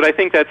 but I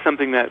think that's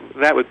something that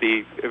would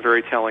be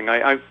very telling.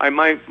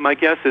 My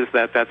guess is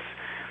that that's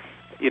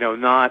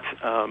not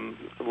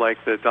like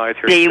the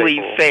dietary daily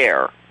staple.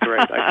 fare.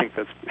 Right. I think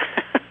that's.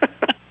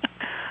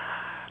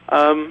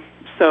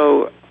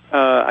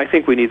 I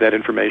think we need that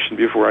information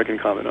before I can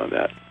comment on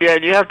that. Yeah,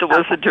 and you have to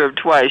listen to him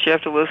twice. You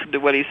have to listen to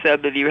what he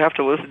said, then you have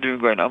to listen to him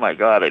going, oh, my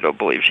God, I don't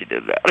believe she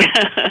did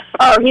that.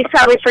 Oh, he's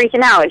probably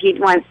freaking out. He'd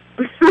want,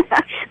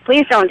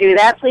 please don't do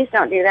that. Please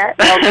don't do that.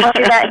 Well, don't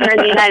do that here in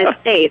the United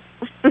States.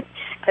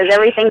 because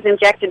everything's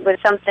injected with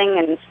something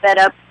and sped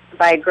up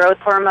by growth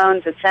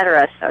hormones,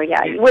 etc. So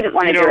yeah, you wouldn't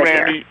want to do it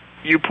Randy, here.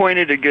 You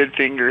pointed a good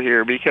finger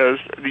here, because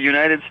the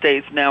United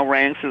States now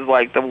ranks as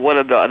like one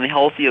of the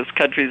unhealthiest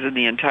countries in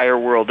the entire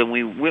world, and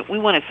we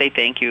want to say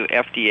thank you,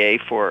 FDA,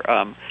 for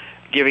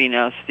giving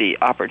us the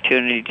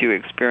opportunity to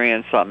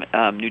experience some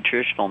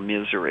nutritional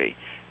misery,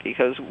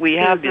 because we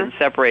have been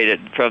separated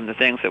from the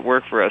things that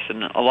work for us,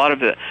 and a lot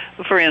of it,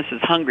 for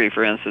instance, Hungary,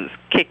 for instance,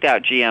 kicked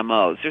out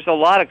GMOs. There's a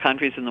lot of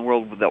countries in the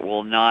world that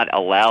will not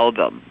allow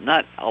them.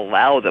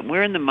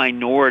 We're in the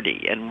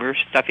minority, and we're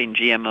stuffing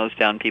GMOs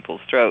down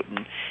people's throat.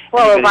 And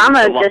well,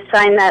 Obama just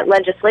signed that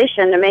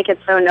legislation to make it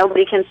so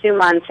nobody can sue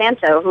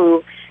Monsanto,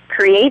 who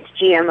creates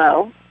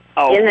GMO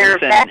in their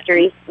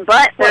factories,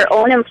 but their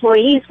own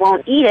employees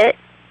won't eat it.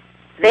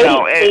 They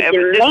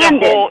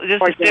demanded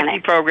this is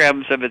 50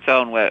 programs of its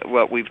own,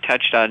 what we've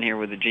touched on here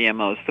with the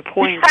GMOs. The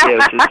point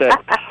is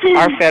that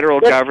our federal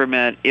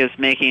government is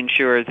making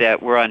sure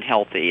that we're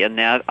unhealthy, and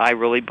that I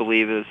really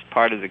believe is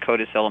part of the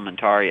Codus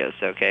Alimentarius,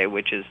 okay,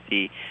 which is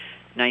the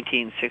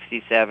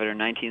 1967 or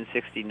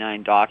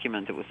 1969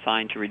 document that was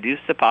signed to reduce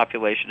the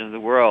population of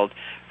the world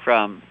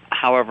from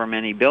however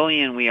many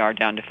billion we are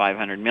down to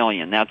 500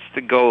 million. That's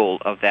the goal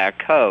of that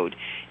code.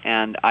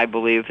 And I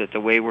believe that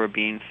the way we're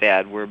being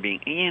fed,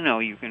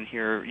 you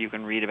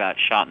can read about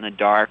Shot in the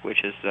Dark,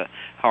 which is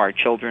how our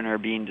children are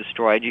being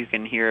destroyed. You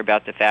can hear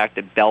about the fact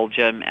that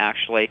Belgium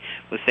actually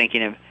was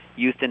thinking of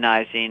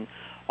euthanizing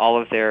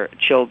all of their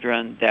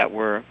children that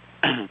were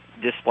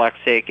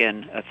dyslexic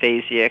and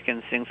aphasic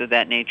and things of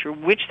that nature,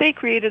 which they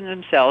created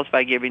themselves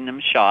by giving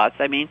them shots.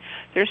 I mean,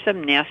 there's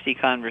some nasty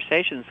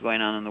conversations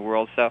going on in the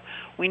world, so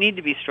we need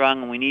to be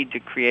strong, and we need to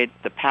create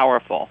the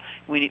powerful.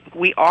 We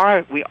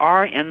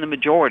are in the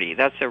majority.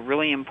 That's a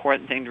really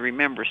important thing to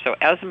remember. So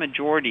as a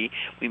majority,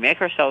 we make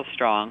ourselves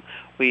strong.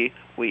 We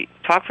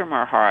talk from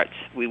our hearts.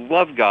 We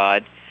love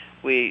God.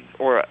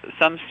 Or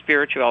some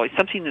spirituality,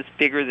 something that's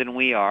bigger than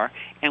we are,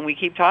 and we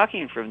keep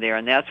talking from there,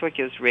 and that's what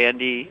gives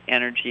Randy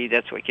energy,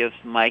 that's what gives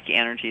Mike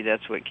energy,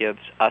 that's what gives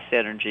us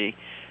energy,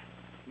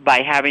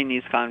 by having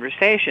these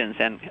conversations,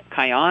 and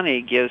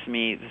Kyani gives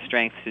me the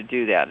strength to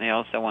do that. And I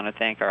also want to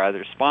thank our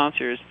other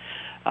sponsors,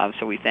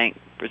 so we thank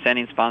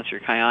presenting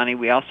sponsor Kyani.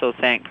 We also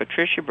thank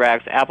Patricia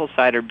Bragg's Apple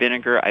Cider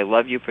Vinegar. I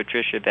love you,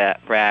 Patricia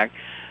Bragg.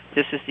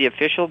 This is the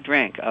official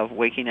drink of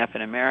Waking Up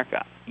in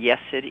America. Yes,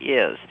 it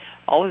is.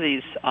 All of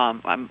these,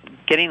 I'm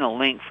getting a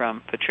link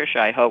from Patricia,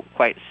 I hope,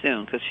 quite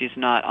soon, because she's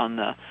not on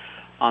the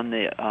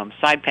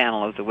side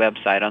panel of the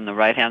website, on the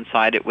right-hand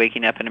side at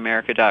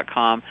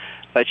wakingupinamerica.com,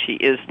 but she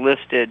is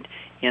listed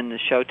in the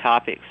show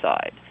topic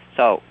side.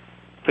 So,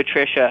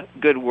 Patricia,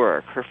 good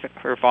work. Her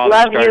father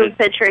started... Love you,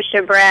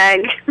 Patricia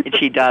Bragg. And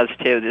she does,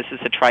 too. This is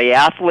a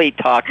triathlete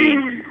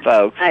talking,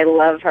 folks. I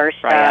love her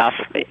stuff.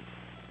 Triathlete.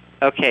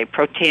 Okay,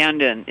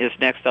 Protandim is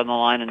next on the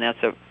line, and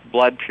that's a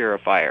blood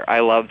purifier. I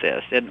love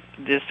this. And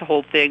this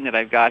whole thing that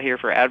I've got here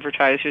for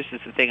advertisers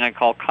is the thing I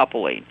call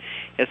coupling.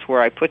 It's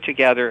where I put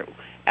together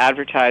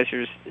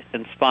advertisers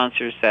and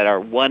sponsors that are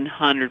I'm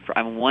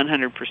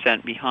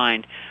 100%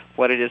 behind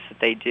what it is that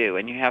they do.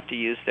 And you have to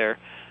use their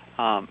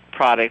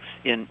products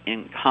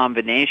in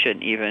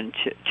combination even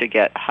to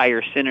get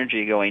higher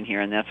synergy going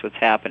here, and that's what's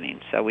happening.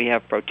 So we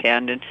have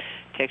Protandim.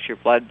 Takes your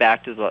blood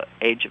back to the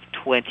age of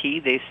 20,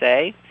 they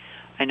say.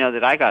 I know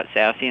that I got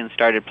sassy and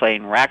started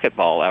playing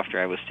racquetball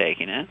after I was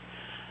taking it.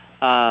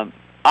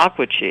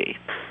 AquaChi.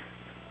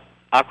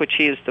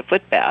 AquaChi is the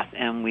foot bath,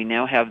 and we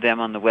now have them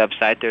on the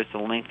website. There's a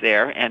link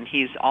there. And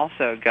he's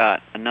also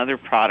got another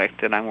product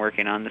that I'm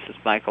working on. This is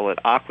Michael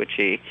at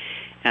AquaChi.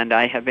 And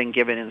I have been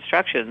given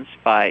instructions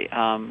by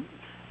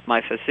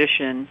my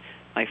physician,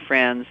 my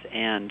friends,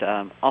 and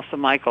also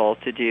Michael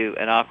to do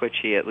an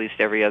AquaChi at least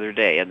every other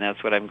day. And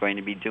that's what I'm going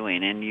to be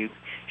doing. And you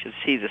should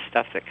see the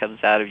stuff that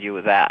comes out of you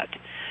with that.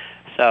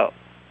 So,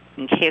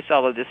 in case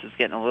all of this is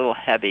getting a little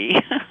heavy,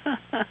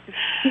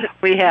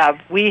 we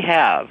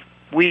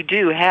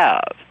do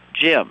have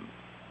Jim,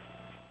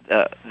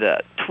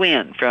 the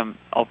twin from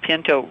El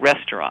Pinto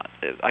Restaurant.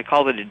 I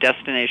call it a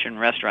destination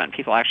restaurant.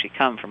 People actually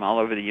come from all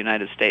over the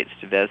United States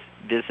to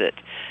visit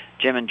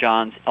Jim and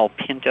John's El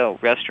Pinto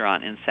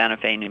Restaurant in Santa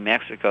Fe, New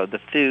Mexico. The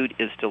food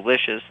is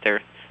delicious.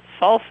 Their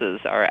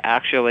salsas are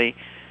actually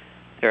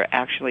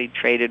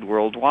traded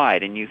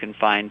worldwide, and you can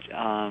find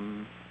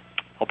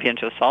El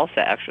Pinto salsa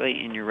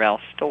actually in your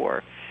Ralph's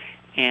store.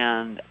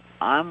 And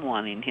I'm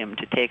wanting him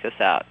to take us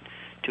out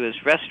to his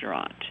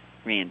restaurant,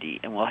 Randy,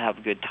 and we'll have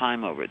a good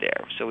time over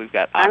there. So we've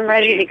got I'm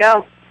ready to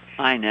go.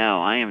 I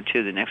know, I am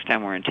too. The next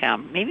time we're in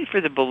town, maybe for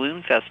the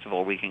balloon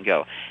festival we can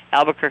go.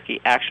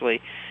 Albuquerque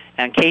actually,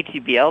 and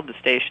KTBL, the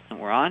station that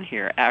we're on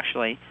here,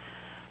 actually,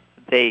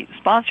 they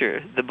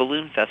sponsor the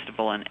balloon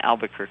festival in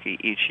Albuquerque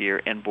each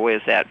year, and boy,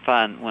 is that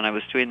fun. When I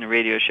was doing the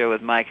radio show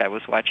with Mike, I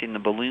was watching the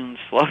balloons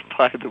float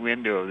by the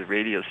window of the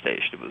radio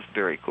station. It was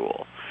very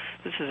cool.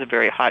 This is a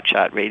very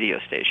hotshot radio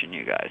station,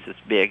 you guys. It's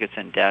big. It's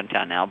in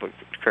downtown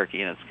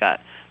Albuquerque, and it's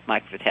got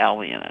Mike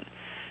Vitale in it.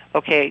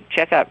 Okay,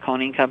 check out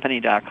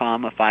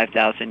ConingCompany.com, a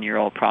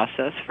 5,000-year-old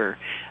process for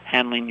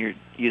handling your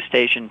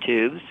Eustachian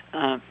tubes.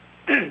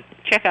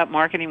 check out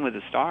Marketing with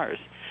the Stars.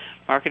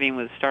 Marketing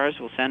with the Stars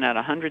will send out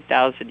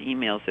 100,000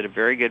 emails at a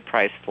very good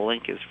price. The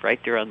link is right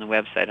there on the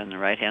website on the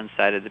right-hand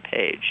side of the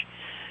page.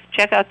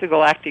 Check out the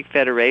Galactic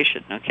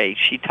Federation. Okay,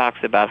 she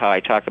talks about how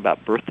I talk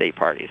about birthday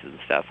parties and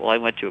stuff. Well, I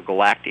went to a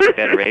Galactic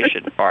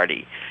Federation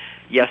party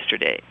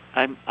yesterday.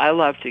 I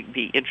love to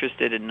be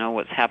interested and know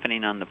what's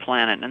happening on the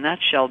planet, and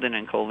that's Sheldon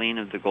and Colleen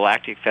of the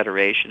Galactic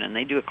Federation, and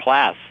they do a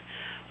class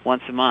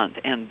once a month,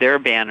 and their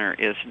banner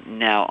is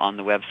now on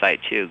the website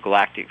too,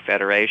 Galactic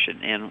Federation.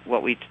 And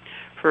what we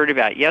heard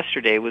about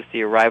yesterday was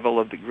the arrival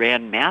of the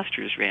Grand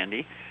Masters,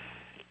 Randy.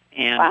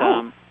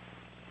 And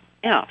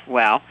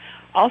wow.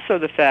 Also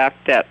the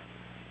fact that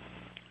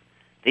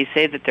they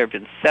say that there have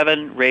been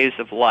 7 rays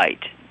of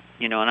light,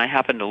 and I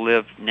happen to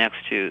live next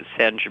to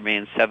San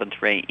Germain's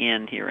Seventh Ray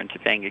Inn here in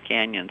Topanga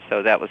Canyon,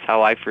 so that was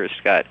how I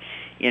first got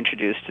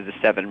introduced to the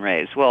 7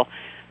 rays. Well,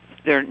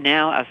 there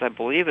now, as I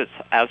believe it's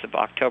as of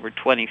October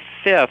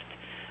 25th,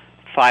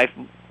 5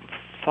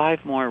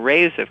 more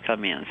rays have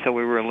come in. So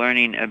we were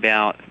learning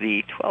about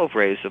the 12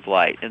 rays of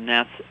light, and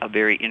that's a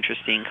very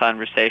interesting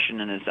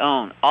conversation in its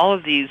own. All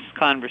of these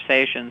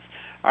conversations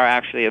are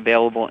actually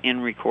available in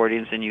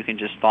recordings, and you can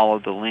just follow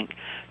the link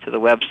to the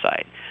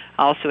website.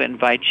 I also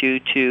invite you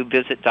to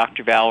visit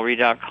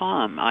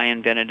drvalerie.com. I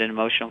invented an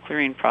emotional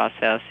clearing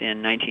process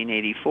in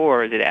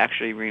 1984 that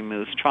actually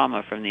removes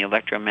trauma from the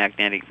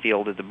electromagnetic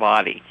field of the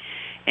body.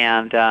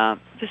 And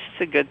this is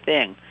a good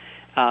thing.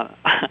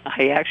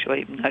 I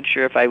actually am not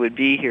sure if I would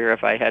be here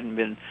if I hadn't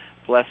been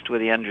blessed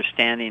with the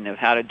understanding of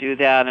how to do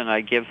that, and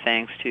I give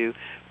thanks to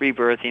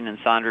Rebirthing and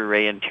Sandra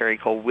Ray and Terry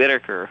Cole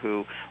Whitaker,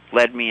 who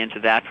led me into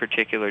that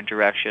particular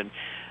direction.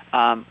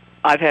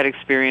 I've had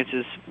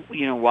experiences,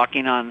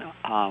 walking on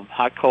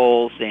hot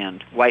coals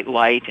and white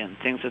light and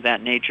things of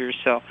that nature,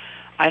 so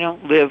I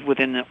don't live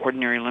within the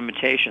ordinary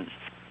limitations.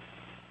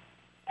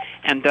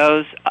 And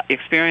those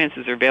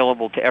experiences are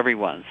available to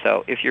everyone.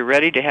 So if you're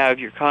ready to have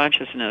your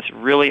consciousness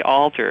really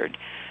altered,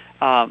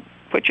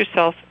 put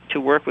yourself to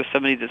work with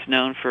somebody that's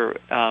known for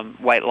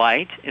white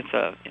light. It's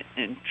a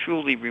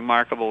truly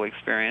remarkable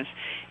experience.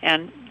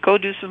 And go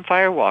do some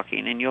fire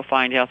walking, and you'll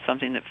find out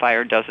something that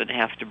fire doesn't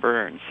have to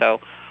burn. So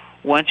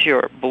once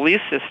your belief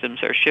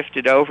systems are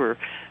shifted over,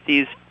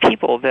 these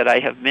people that I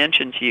have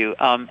mentioned to you,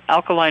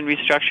 Alkaline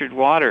Restructured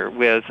Water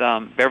with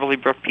Beverly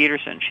Brooke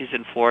Peterson, she's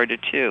in Florida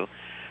too.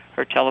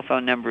 Her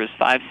telephone number is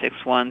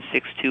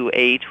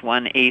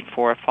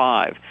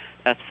 561-628-1845.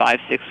 That's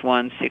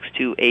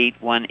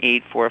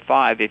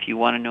 561-628-1845 if you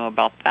want to know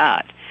about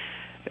that.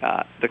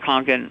 The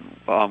Kangen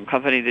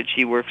company that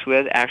she works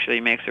with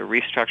actually makes a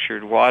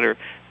restructured water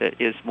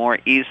that is more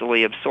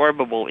easily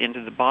absorbable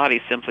into the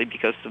body simply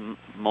because the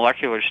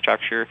molecular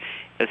structure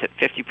is at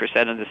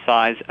 50% of the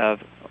size of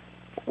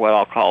what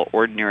I'll call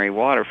ordinary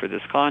water for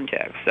this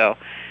context. So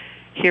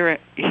here,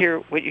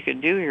 what you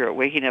can do here at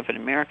Waking Up in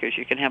America is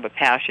you can have a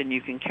passion,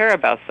 you can care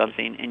about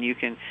something, and you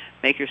can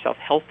make yourself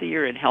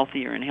healthier and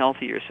healthier and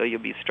healthier, so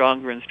you'll be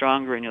stronger and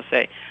stronger, and you'll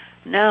say,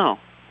 no,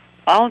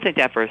 I don't think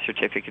that birth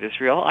certificate is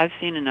real. I've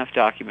seen enough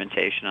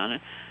documentation on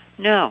it.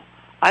 No,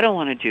 I don't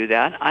want to do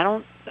that.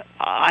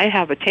 I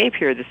have a tape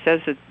here that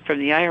says that from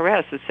the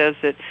IRS that says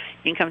that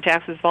income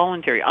tax is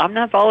voluntary. I'm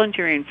not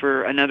volunteering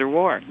for another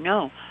war.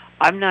 No,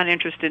 I'm not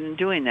interested in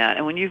doing that.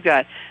 And when you've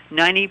got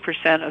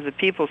 90% of the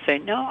people say,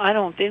 no, I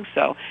don't think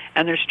so,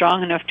 and they're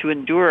strong enough to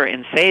endure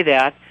and say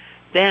that,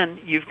 then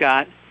you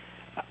got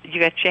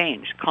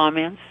change.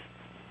 Comments,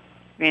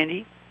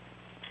 Randy?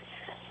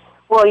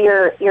 Well,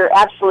 you're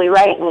absolutely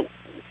right. And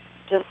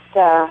just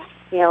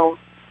you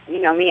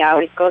know me, I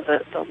always go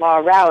the law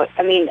route.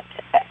 I mean,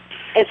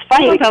 it's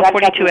funny. What about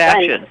 42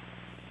 Action?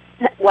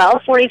 Well,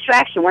 42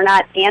 Action. We're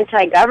not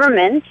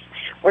anti-government.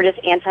 We're just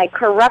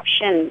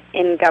anti-corruption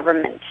in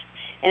government.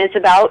 And it's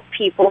about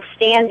people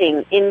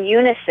standing in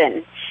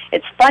unison.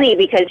 It's funny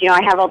because,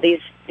 I have all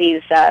these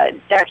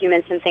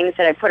documents and things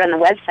that I put on the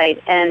website,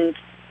 and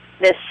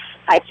this,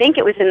 I think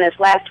it was in this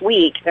last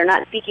week, they're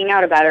not speaking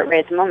out about it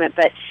right at the moment,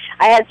 but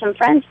I had some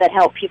friends that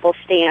help people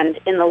stand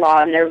in the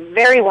law, and they're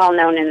very well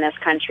known in this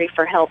country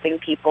for helping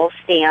people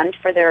stand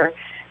for their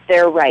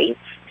rights.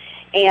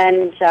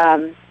 And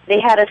they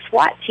had a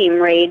SWAT team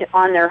raid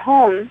on their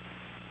home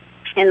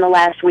in the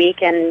last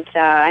week, and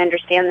I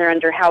understand they're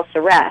under house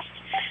arrest.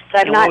 So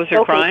I've not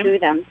spoken to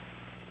them.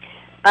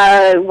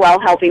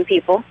 Helping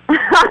people.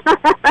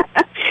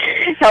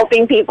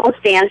 Helping people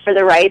stand for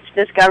the rights.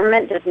 This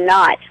government does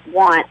not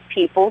want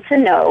people to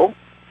know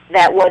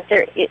that what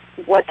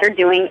they're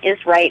doing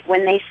is right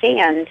when they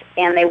stand,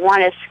 and they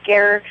want to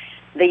scare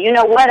the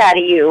you-know-what out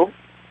of you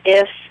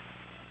if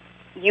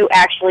you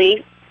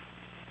actually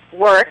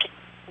work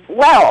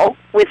well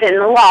within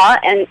the law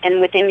and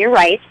within your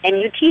rights,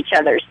 and you teach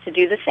others to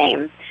do the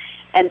same.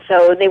 And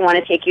so they want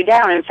to take you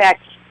down. In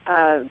fact,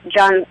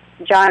 John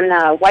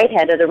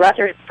Whitehead of the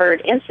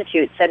Rutherford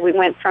Institute said we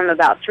went from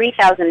about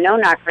 3,000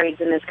 no-knock raids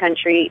in this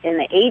country in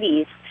the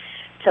 80s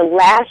to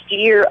last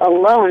year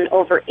alone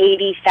over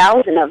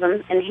 80,000 of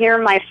them. And here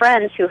are my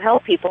friends who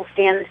help people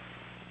stand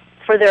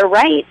for their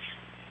rights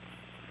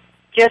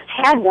just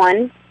had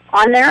one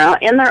on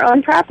in their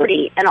own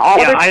property, and all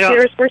their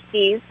computers were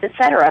seized,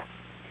 etc.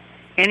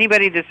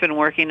 Anybody that's been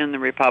working in the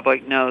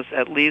Republic knows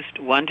at least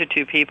 1 to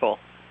 2 people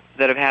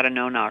that have had a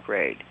no-knock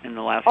raid in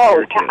the last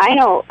year or two. I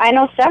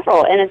know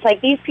several, and it's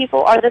like these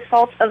people are the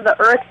salt of the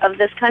earth of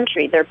this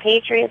country. They're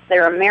patriots.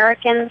 They're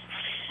Americans.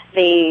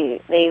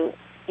 They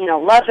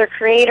love their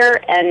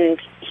Creator, and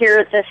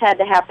here this had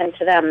to happen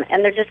to them,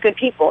 and they're just good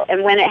people.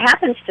 And when it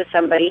happens to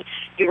somebody,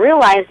 you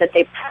realize that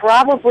they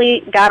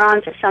probably got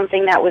onto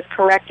something that was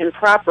correct and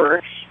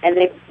proper, and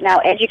they've now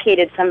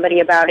educated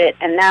somebody about it,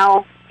 and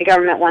now the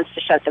government wants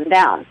to shut them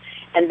down.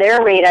 And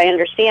their raid, I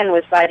understand,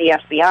 was by the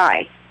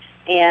FBI.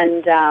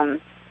 And,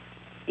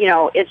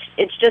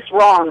 it's just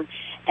wrong.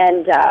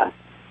 And,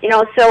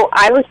 so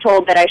I was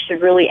told that I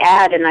should really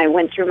add, and I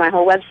went through my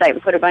whole website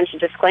and put a bunch of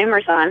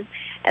disclaimers on.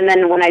 And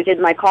then when I did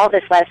my call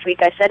this last week,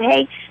 I said,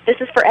 hey, this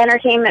is for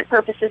entertainment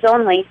purposes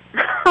only.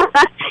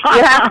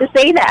 You have to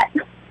say that.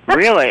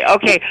 Really?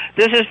 Okay,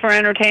 this is for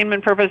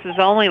entertainment purposes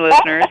only,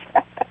 listeners.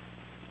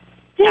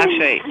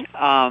 Actually,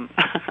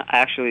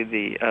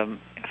 the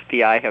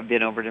FBI have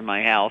been over to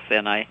my house,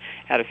 and I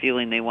had a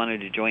feeling they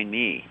wanted to join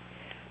me.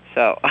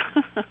 So.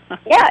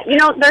 Yeah,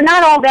 they're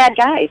not all bad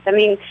guys. I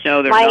mean,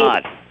 no, they're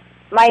not.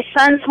 My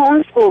son's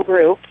homeschool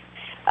group,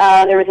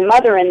 there was a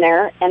mother in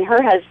there, and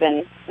her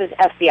husband was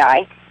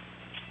FBI.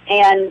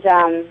 And,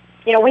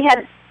 we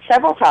had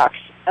several talks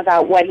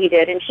about what he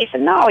did, and she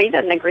said, no, he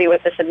doesn't agree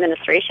with this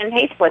administration,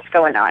 hates what's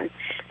going on.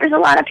 There's a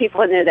lot of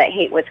people in there that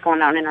hate what's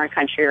going on in our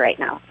country right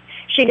now.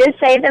 She did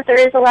say that there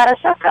is a lot of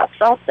suck-ups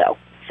also.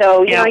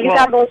 So, you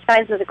got both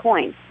sides of the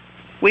coin.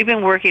 We've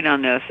been working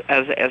on this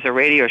as a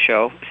radio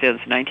show since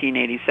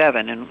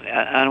 1987, and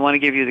I want to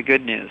give you the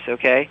good news,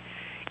 okay?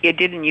 It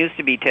didn't used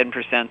to be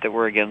 10% that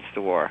were against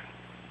the war.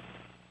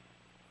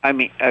 I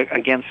mean,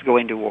 against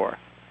going to war.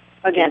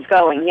 Against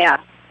going, yeah.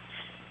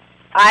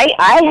 I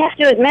have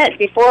to admit,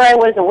 before I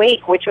was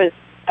awake, which was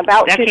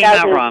about 2007. That came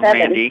out wrong,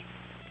 Randy.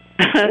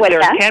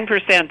 There are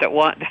 10%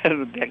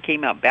 that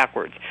came out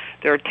backwards.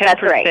 There are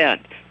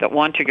 10% that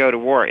want to go to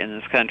war in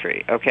this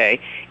country, okay?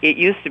 It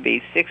used to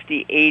be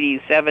 60,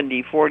 80,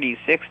 70, 40,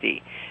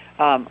 60.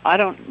 I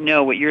don't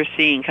know what you're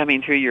seeing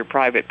coming through your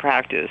private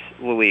practice,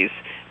 Louise,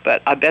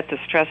 but I bet the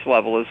stress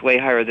level is way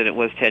higher than it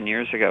was 10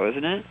 years ago,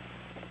 isn't it?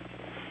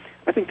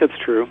 I think that's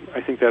true.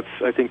 I think that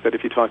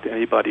if you talk to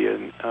anybody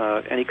in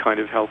any kind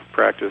of health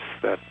practice,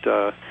 that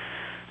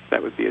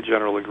would be a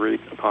general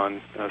agreed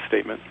upon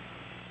statement.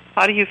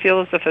 How do you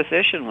feel as a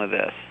physician with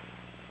this?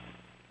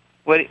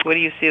 What do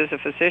you see as a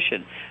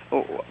physician?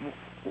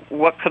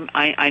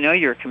 I know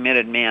you're a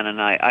committed man, and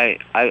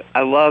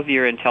I love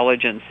your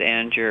intelligence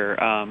and your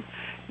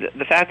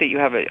the fact that you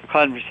have a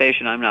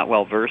conversation I'm not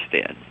well versed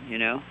in.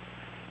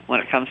 When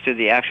it comes to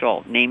the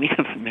actual naming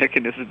of the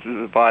mechanisms of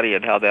the body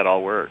and how that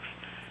all works.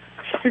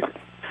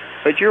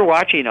 But you're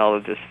watching all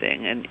of this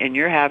thing, and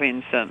you're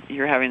having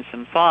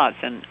some thoughts,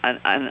 and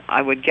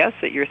I would guess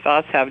that your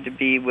thoughts have to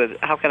be with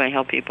how can I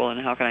help people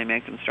and how can I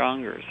make them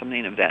stronger,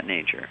 something of that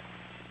nature.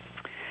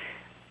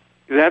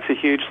 That's a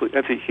huge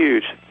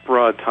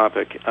broad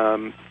topic.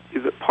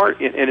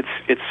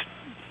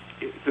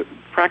 The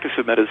practice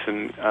of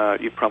medicine,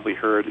 you've probably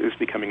heard, is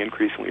becoming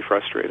increasingly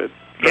frustrating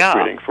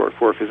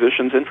for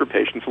physicians and for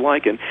patients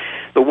alike. And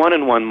the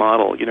one-on-one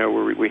model,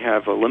 where we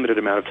have a limited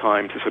amount of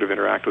time to sort of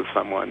interact with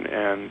someone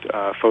and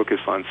focus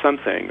on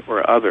something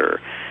or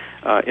other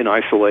in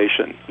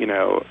isolation,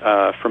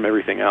 from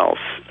everything else,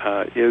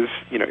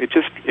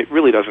 it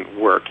really doesn't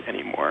work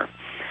anymore.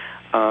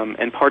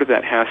 And part of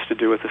that has to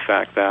do with the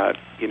fact that,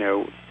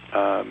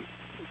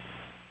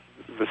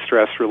 the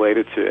stress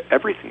related to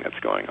everything that's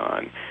going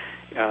on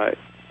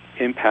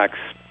impacts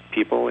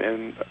people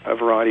in a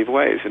variety of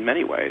ways, in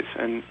many ways.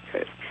 And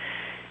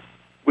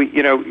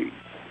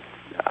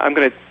I'm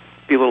going to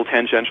be a little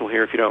tangential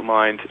here, if you don't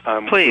mind.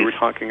 Please. We were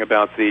talking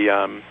about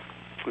the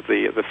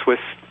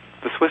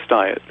Swiss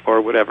diet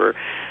or whatever.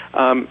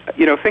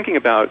 Thinking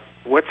about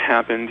what's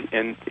happened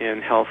in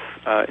health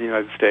in the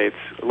United States,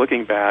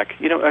 looking back,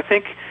 I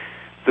think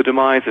the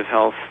demise of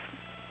health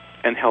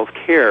and health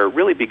care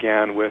really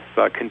began with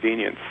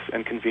convenience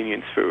and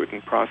convenience food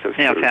and processed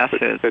foods. Fast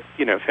food.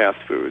 Fast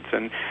foods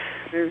and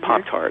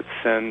Pop-Tarts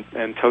and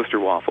toaster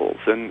waffles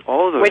and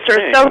all of those Which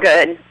things. are so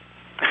good.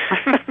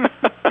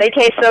 They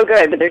taste so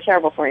good, but they're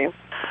terrible for you.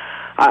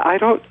 I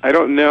don't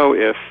know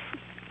if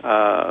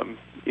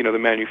the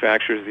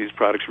manufacturers of these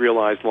products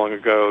realized long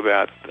ago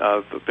that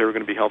there were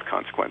going to be health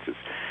consequences.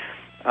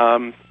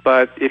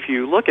 But if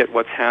you look at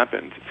what's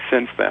happened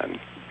since then,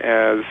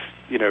 as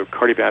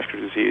cardiovascular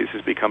disease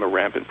has become a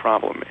rampant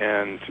problem,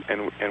 and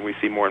we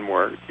see more and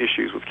more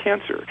issues with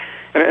cancer,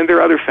 and there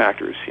are other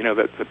factors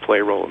that play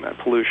a role in that,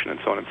 pollution and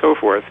so on and so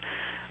forth,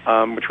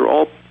 which are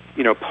all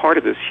part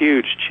of this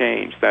huge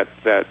change that's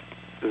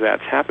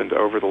happened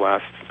over the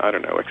last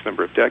X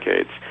number of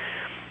decades.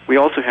 We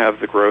also have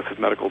the growth of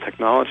medical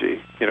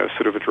technology,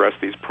 sort of address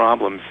these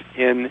problems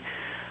in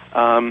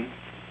an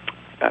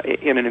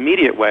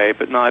immediate way,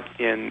 but not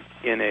in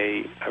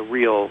a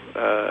real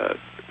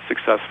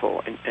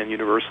successful and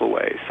universal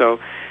way. So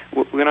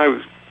when I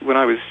was when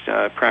I was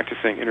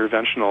practicing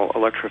interventional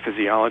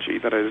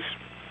electrophysiology, that I was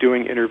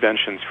doing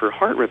interventions for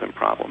heart rhythm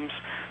problems.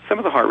 Some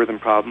of the heart rhythm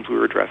problems we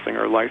were addressing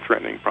are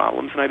life-threatening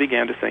problems, and I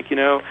began to think,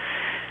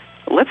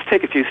 let's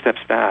take a few steps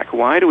back.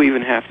 Why do we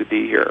even have to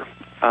be here?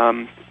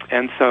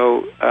 And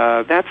so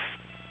that's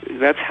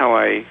how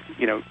I,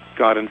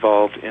 got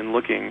involved in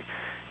looking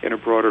in a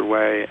broader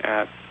way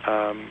at,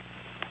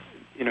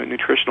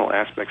 nutritional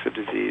aspects of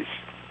disease.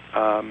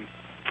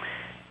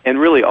 And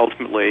really,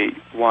 ultimately,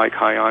 why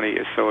Kyani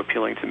is so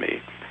appealing to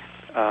me.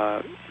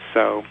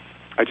 So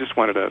I just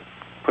wanted to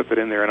put that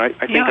in there, and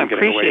I think I'm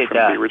getting away from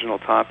the original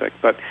topic.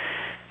 But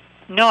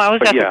no, I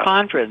was at the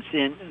conference,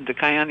 in the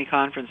Kyani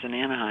conference in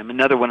Anaheim,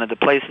 another one of the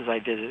places I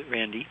visited,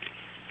 Randy.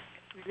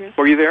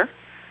 Were you there?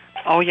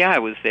 Oh, yeah, I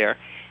was there.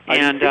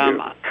 And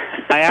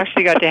I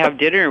actually got to have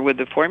dinner with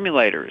the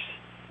formulators,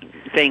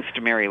 thanks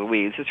to Mary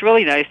Louise. It's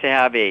really nice to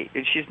have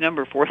she's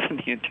number 4 in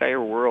the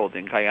entire world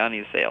in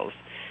Kyani sales.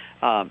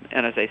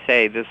 And as I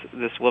say,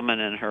 this woman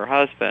and her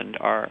husband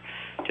are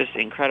just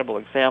incredible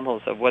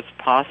examples of what's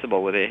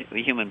possible with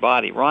the human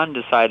body. Ron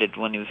decided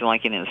when he was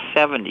in his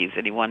 70s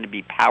that he wanted to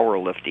be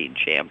powerlifting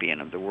champion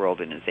of the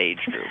world in his age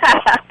group.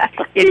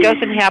 It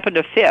doesn't happen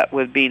to fit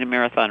with being a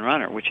marathon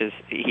runner, which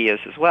he is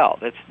as well.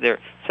 They're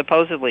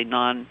supposedly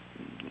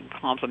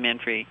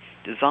non-complementary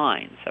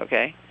designs,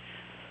 okay?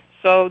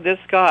 So this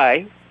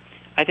guy,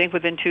 I think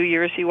within 2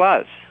 years he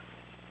was.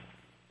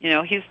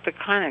 He's the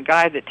kind of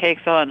guy that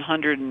takes on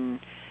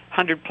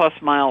 100-plus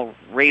mile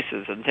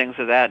races and things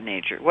of that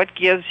nature. What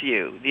gives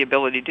you the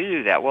ability to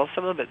do that? Well,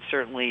 some of it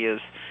certainly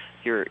is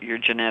your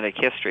genetic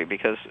history,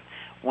 because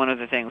one of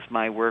the things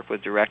my work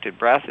with directed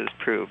breath has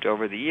proved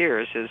over the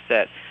years is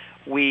that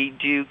we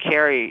do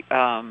carry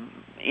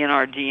in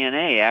our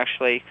DNA,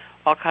 actually,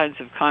 all kinds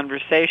of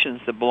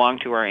conversations that belong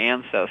to our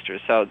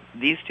ancestors. So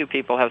these two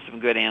people have some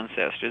good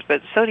ancestors,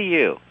 but so do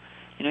you.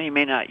 You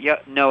may not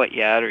know it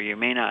yet, or you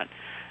may not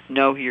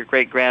know who your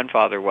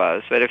great-grandfather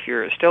was, but if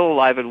you're still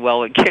alive and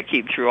well and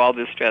kicking through all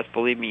this stress,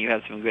 believe me, you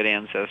have some good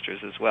ancestors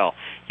as well.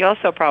 You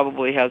also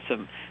probably have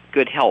some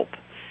good help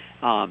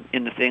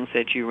in the things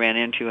that you ran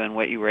into and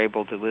what you were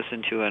able to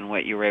listen to and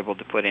what you were able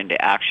to put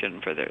into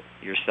action for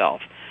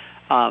yourself.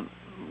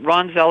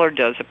 Ron Zeller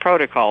does a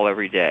protocol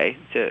every day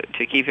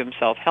to keep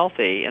himself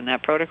healthy, and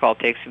that protocol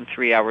takes him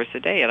 3 hours a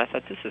day, and I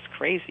thought, this is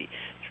crazy.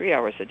 3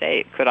 hours a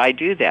day. Could I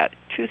do that?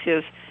 Truth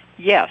is,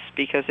 yes,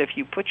 because if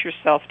you put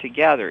yourself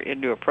together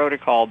into a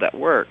protocol that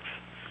works,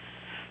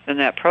 then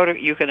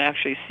you can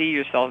actually see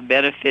yourself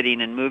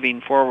benefiting and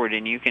moving forward,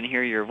 and you can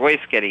hear your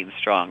voice getting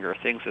stronger,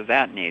 things of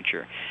that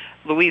nature.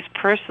 Louise,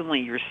 personally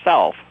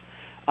yourself,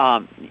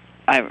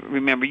 I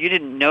remember you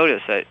didn't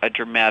notice a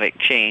dramatic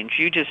change.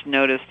 You just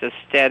noticed a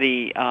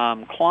steady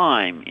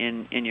climb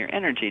in your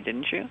energy,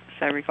 didn't you, as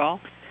I recall?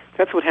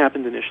 That's what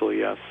happened initially,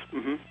 yes.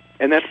 Mm-hmm.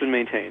 And that's been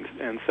maintained.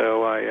 And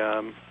so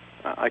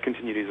I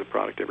continue to use the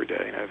product every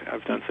day, and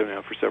I've done so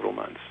now for several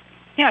months.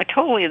 Yeah,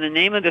 totally. And the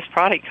name of this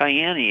product,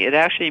 Kyani, it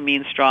actually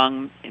means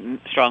strong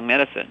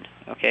medicine.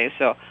 Okay,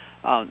 so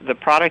the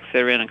products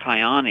that are in a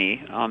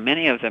Kyani,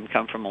 many of them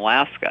come from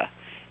Alaska,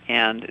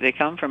 and they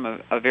come from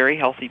a very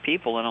healthy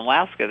people in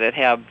Alaska that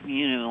have,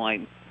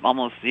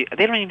 almost, they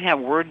don't even have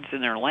words in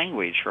their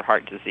language for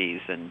heart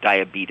disease and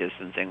diabetes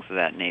and things of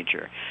that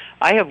nature.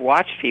 I have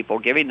watched people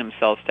giving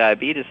themselves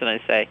diabetes, and I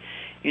say,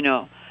 you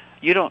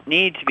don't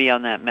need to be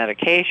on that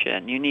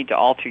medication. You need to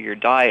alter your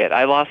diet.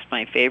 I lost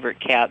my favorite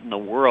cat in the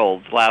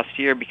world last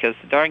year because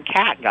the darn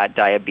cat got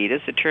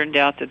diabetes. It turned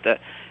out that the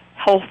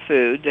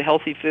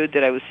healthy food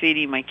that I was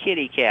feeding my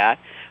kitty cat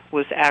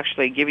was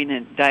actually giving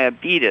it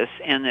diabetes,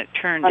 and it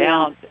turned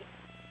out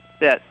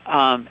that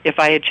if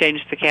I had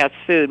changed the cat's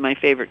food, my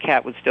favorite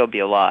cat would still be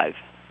alive.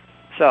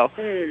 So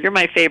you're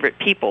my favorite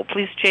people.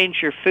 Please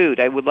change your food.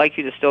 I would like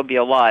you to still be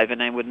alive,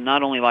 and I would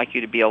not only like you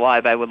to be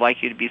alive, I would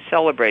like you to be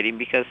celebrating,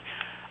 because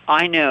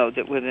I know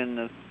that within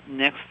the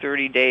next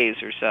 30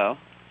 days or so,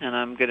 and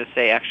I'm going to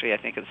say, actually, I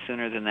think it's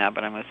sooner than that,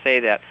 but I'm going to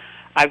say that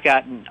I've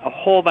gotten a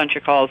whole bunch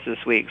of calls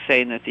this week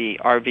saying that the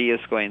RV is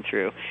going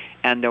through,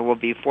 and there will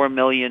be 4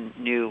 million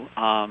new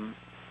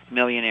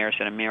millionaires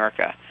in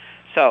America.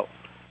 So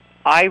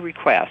I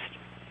request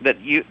that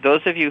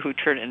those of you who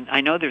turn, and I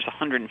know there's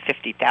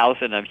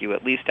 150,000 of you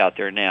at least out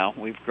there now.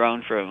 We've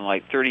grown from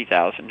like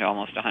 30,000 to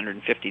almost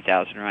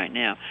 150,000 right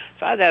now.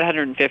 So out of that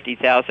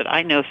 150,000,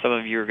 I know some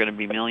of you are going to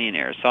be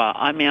millionaires. So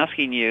I'm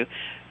asking you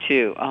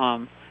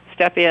to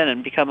step in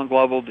and become a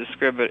global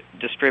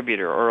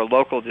distributor or a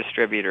local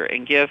distributor,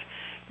 and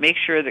make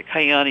sure that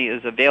Kyani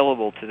is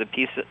available to the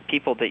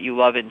people that you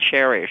love and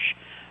cherish.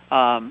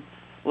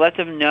 Let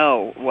them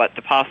know what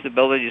the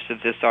possibilities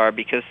of this are,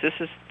 because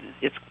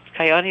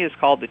Kyani is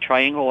called the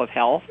Triangle of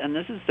Health, and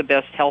this is the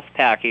best health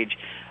package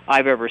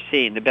I've ever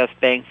seen, the best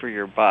bang for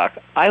your buck.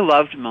 I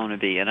loved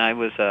Monavie, and I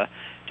was a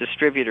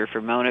distributor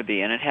for Monavie,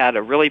 and it had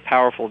a really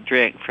powerful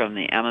drink from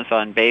the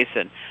Amazon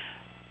basin.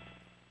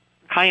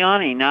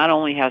 Kyani not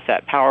only has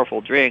that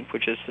powerful drink,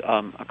 which is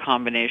a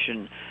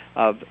combination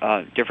of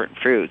different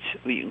fruits.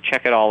 You can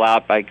check it all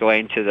out by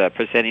going to the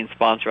presenting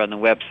sponsor on the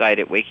website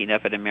at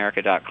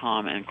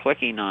wakingupatamerica.com and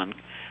clicking on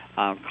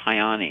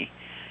Kyani.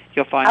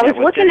 You'll find I was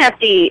that looking at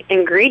the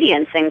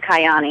ingredients in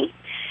Kyani,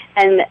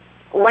 and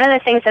one of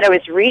the things that I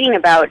was reading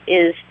about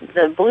is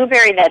the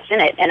blueberry that's in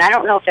it, and I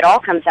don't know if it all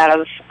comes out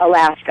of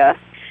Alaska,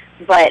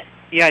 but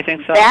yeah, I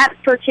think so. That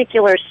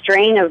particular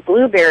strain of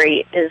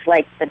blueberry is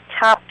like the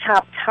top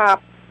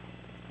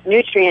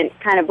nutrient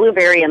kind of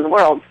blueberry in the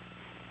world.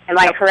 Am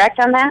I correct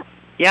on that?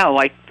 Yeah,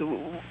 like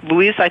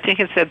Louise, I think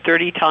it said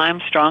 30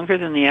 times stronger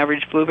than the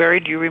average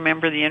blueberry. Do you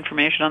remember the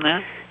information on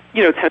that?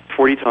 10 to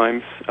 40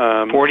 times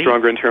 40?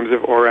 Stronger in terms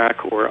of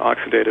ORAC or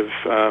oxidative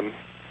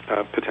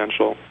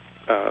potential.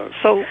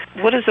 So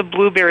what is a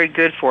blueberry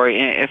good for,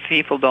 if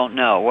people don't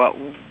know?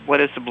 What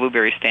does the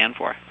blueberry stand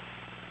for?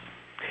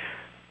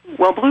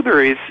 Well,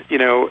 blueberries,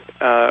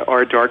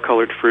 are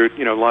dark-colored fruit.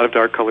 A lot of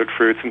dark-colored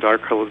fruits and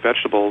dark-colored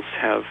vegetables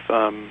have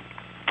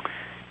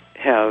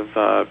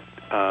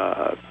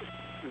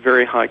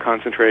very high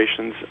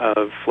concentrations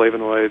of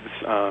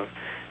flavonoids,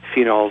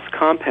 phenols,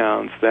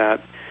 compounds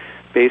that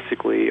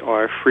basically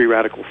are free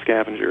radical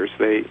scavengers.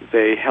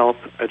 They help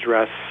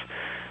address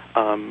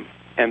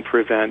and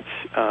prevent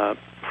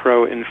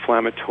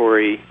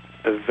pro-inflammatory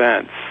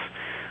events.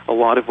 A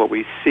lot of what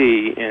we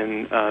see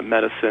in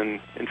medicine,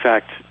 in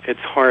fact, it's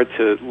hard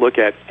to look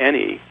at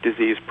any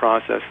disease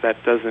process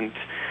that doesn't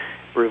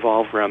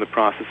revolve around the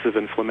process of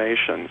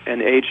inflammation.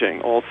 And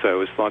aging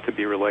also is thought to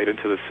be related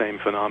to the same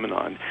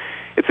phenomenon.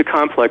 It's a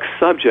complex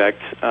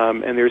subject,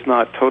 and there's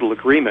not total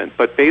agreement,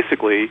 but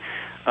basically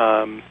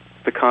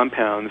the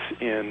compounds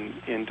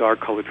in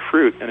dark-colored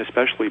fruit, and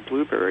especially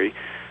blueberry,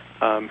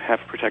 have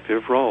a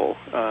protective role.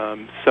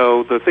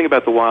 So the thing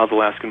about the wild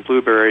Alaskan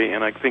blueberry,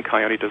 and I think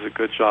Kyani does a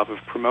good job of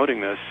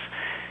promoting this,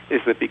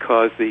 is that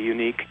because the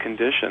unique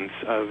conditions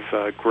of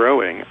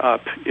growing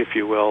up, if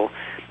you will,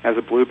 as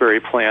a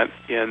blueberry plant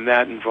in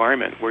that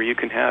environment where you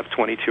can have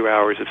 22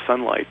 hours of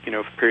sunlight,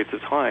 for periods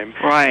of time.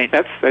 Right.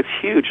 That's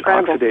huge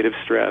Incredible. oxidative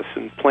stress,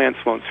 and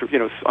plants won't,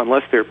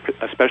 unless they're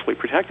especially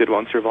protected,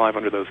 won't survive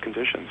under those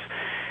conditions.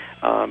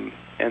 And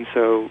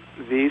so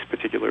these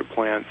particular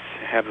plants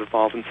have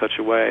evolved in such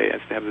a way as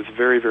to have this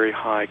very, very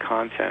high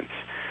content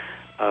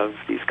of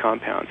these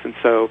compounds. And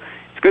so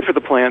it's good for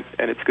the plant,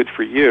 and it's good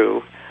for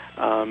you.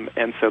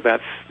 And so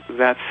that's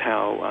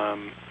how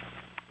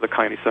the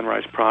Kyani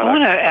Sunrise product. I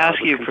want to ask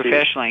was you conceived.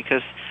 professionally,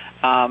 because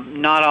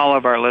not all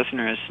of our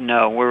listeners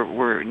know.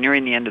 We're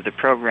nearing the end of the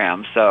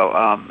program, so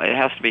it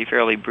has to be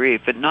fairly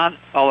brief. But not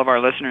all of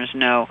our listeners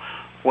know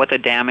what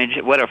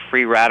a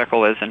free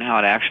radical is, and how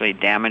it actually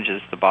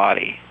damages the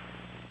body.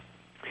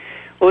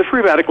 Well, a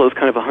free radical is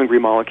kind of a hungry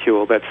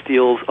molecule that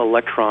steals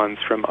electrons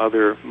from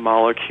other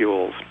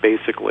molecules,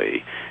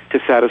 basically, to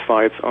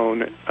satisfy its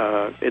own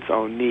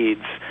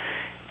needs.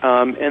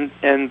 And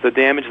the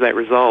damage that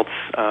results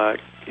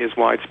is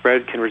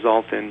widespread, can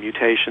result in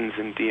mutations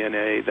in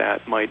DNA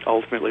that might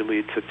ultimately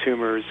lead to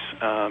tumors,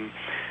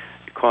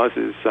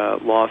 causes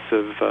loss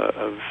of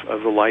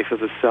the life of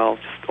the cell,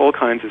 just all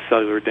kinds of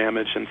cellular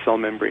damage and cell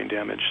membrane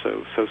damage,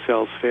 so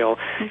cells fail.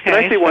 Okay, Can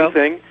I say one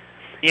thing?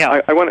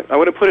 Yeah. I want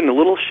to put in a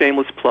little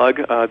shameless plug.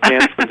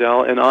 Dan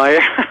Swindell and I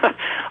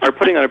are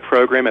putting on a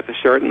program at the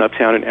Sheraton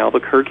Uptown in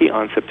Albuquerque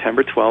on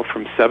September 12th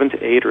from 7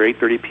 to 8 or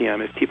 8:30 p.m.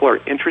 If people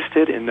are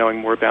interested in knowing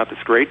more about this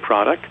great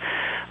product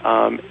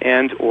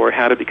and or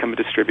how to become a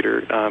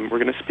distributor, we're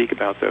going to speak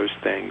about those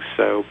things.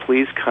 So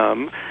please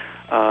come.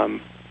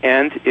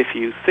 And if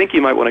you think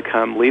you might want to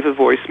come, leave a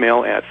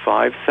voicemail at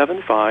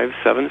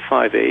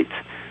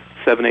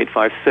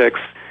 575-758-7856,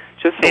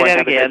 just so I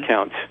have a head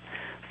count.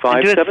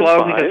 And do it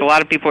slow, because a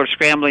lot of people are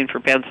scrambling for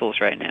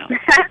pencils right now.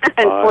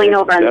 And pulling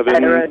over on the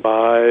side of the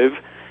road.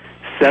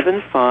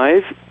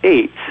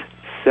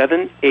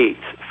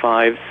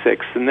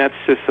 575-758-7856, and that's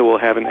just so we'll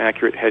have an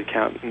accurate head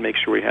count and make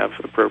sure we have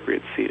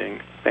appropriate seating.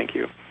 Thank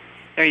you.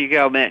 There you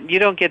go, man. You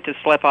don't get to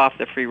slip off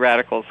the free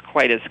radicals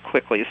quite as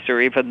quickly,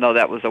 sir, even though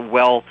that was a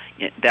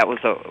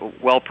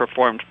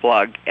well-performed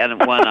plug, and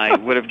one I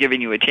would have given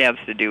you a chance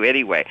to do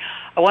anyway.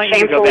 I want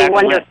you to go back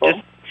and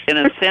just in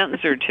a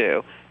sentence or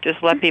two,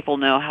 just let people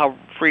know how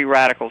free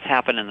radicals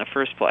happen in the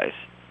first place.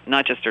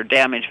 Not just their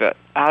damage, but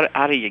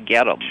how do you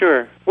get them?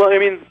 Sure. Well, I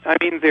mean,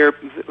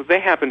 they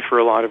happen for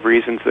a lot of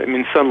reasons. I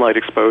mean, sunlight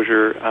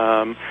exposure,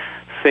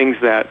 things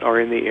that are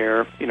in the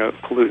air,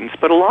 pollutants.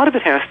 But a lot of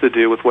it has to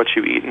do with what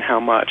you eat and how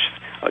much.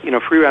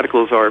 Free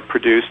radicals are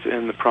produced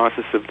in the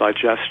process of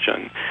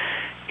digestion.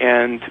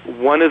 And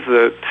one of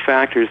the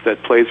factors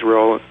that plays a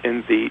role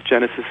in the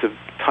genesis of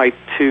type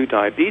 2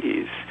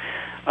 diabetes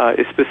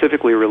is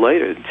specifically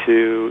related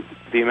to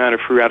the amount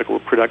of free radical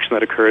production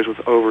that occurs with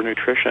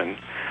overnutrition,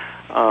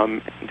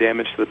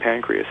 damage to the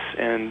pancreas,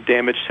 and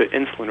damage to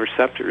insulin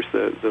receptors,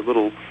 the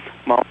little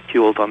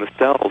molecules on the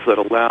cells that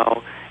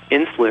allow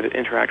insulin to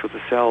interact with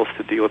the cells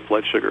to deal with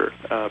blood sugar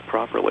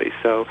properly.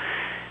 So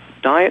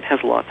diet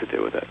has a lot to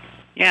do with it.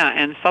 Yeah,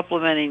 and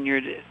supplementing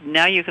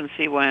now you can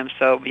see why I'm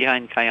so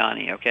behind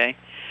Kyani, okay?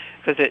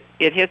 Because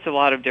it hits a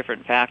lot of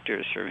different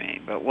factors for me.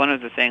 But one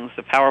of the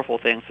powerful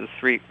things is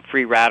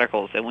free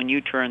radicals. And when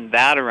you turn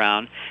that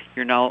around,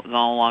 you're no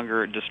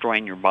longer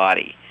destroying your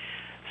body.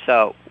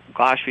 So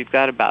Gosh, we've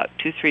got about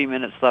 2-3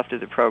 minutes left of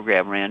the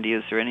program, Randy.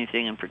 Is there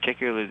anything in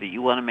particular that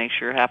you want to make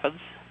sure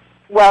happens?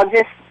 Well,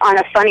 just on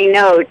a funny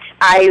note,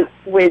 I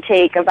would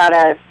take about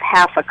a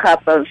half a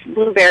cup of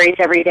blueberries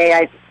every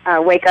day. I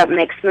wake up and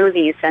make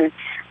smoothies, and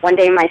one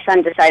day my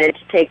son decided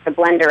to take the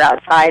blender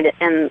outside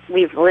and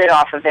leave the lid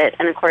off of it.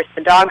 And, of course,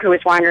 the dog who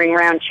was wandering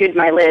around chewed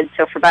my lid,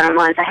 so for about a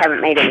month I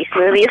haven't made any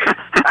smoothies.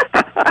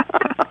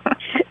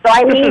 So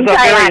I need This is a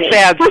very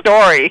sad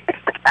story.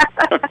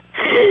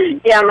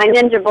 Yeah, my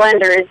Ninja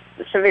blender is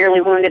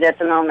severely wounded at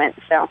the moment,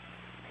 so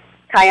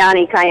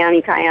Kyani.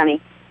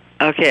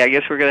 Okay, I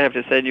guess we're going to have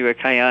to send you a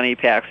Kyani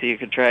pack so you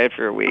can try it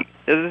for a week.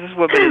 This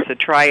woman is a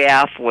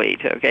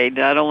triathlete, okay?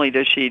 Not only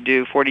does she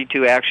do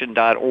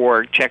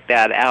 42action.org, check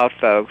that out,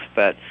 folks,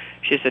 but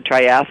she's a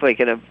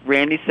triathlete. And if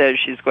Randy says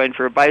she's going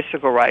for a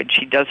bicycle ride,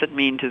 she doesn't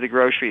mean to the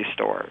grocery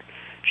store.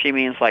 She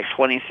means like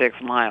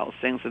 26 miles,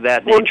 things of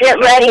that nature. Well, get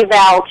ready,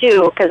 Val,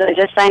 too, because I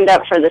just signed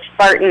up for the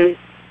Spartan,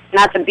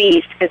 not the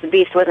Beast, because the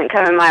Beast wasn't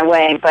coming my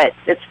way, but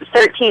it's the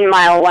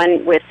 13-mile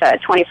one with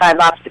 25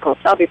 obstacles,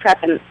 so I'll be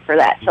prepping for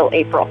that till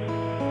April.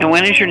 And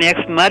when is your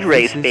next mud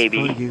race,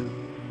 baby?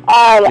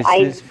 I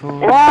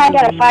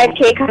got a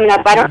 5K coming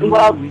up.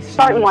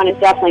 Spartan one is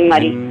definitely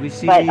muddy,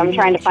 but I'm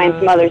trying to find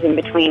some others in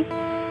between.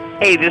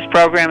 Hey, this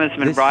program has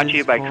been brought to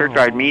you by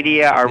Kirkgard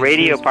Media, our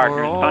radio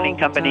partners,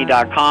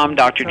 PonyCompany.com,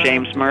 Dr.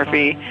 James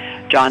Murphy,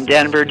 John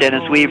Denver,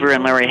 Dennis Weaver,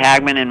 and Larry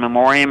Hagman in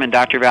memoriam, and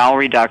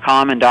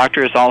DrValerie.com, and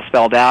doctor is all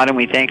spelled out. And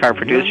we thank our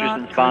producers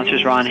and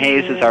sponsors. Ron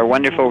Hayes is our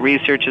wonderful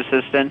research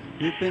assistant.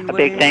 A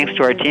big thanks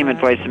to our team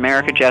at Voice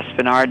America, Jeff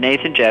Spinard,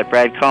 Nathan Jett,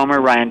 Brad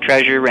Comer, Ryan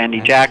Treasure,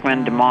 Randy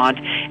Jackman, DeMont,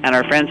 and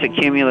our friends at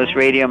Cumulus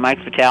Radio, Mike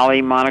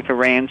Vitale, Monica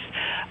Raines,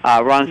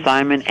 Ron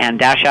Simon, and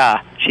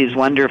Dasha. She's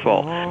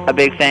wonderful. A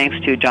big thanks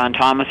to John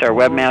Thomas, our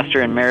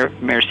webmaster, and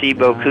merci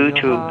beaucoup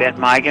to Bette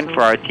Migan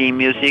for our theme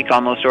music,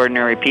 Almost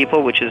Ordinary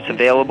People, which is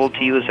available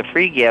to you as a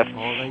free gift,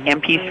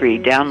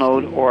 MP3,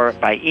 download, or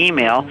by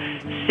email.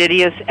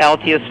 Sidious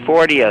Altius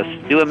Fortius.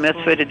 Do a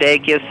mitzvah today,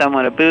 give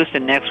someone a boost,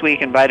 and next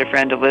week invite a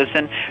friend to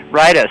listen.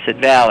 Write us at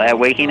Val at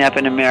Waking Up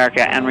in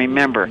America, and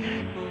remember,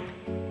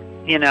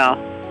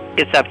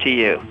 it's up to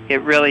you.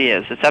 It really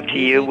is. It's up to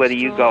you whether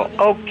you go,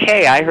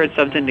 okay, I heard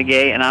something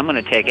today, and I'm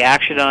going to take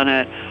action on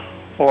it,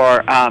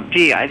 or, I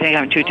think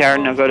I'm too tired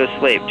and I'll go to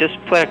sleep.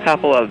 Just put a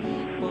couple of,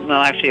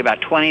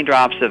 about 20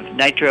 drops of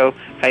Nitro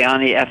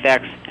Kyani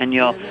FX, and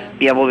you'll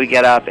be able to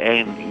get up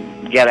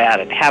and get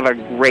at it. Have a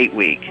great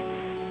week.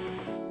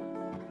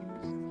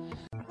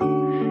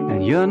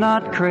 And you're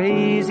not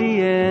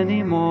crazy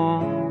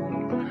anymore.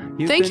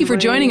 Thank you for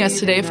joining us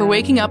today for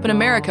Waking Up in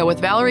America with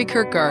Valerie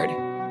Kirkgard.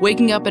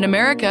 Waking Up in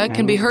America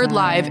can be heard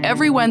live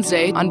every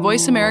Wednesday on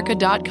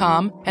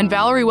voiceamerica.com, and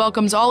Valerie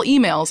welcomes all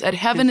emails at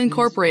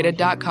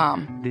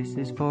heavenincorporated.com. This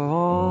is for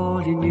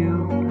all you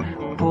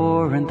knew,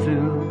 pouring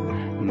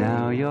through.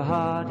 Now your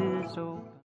heart is open.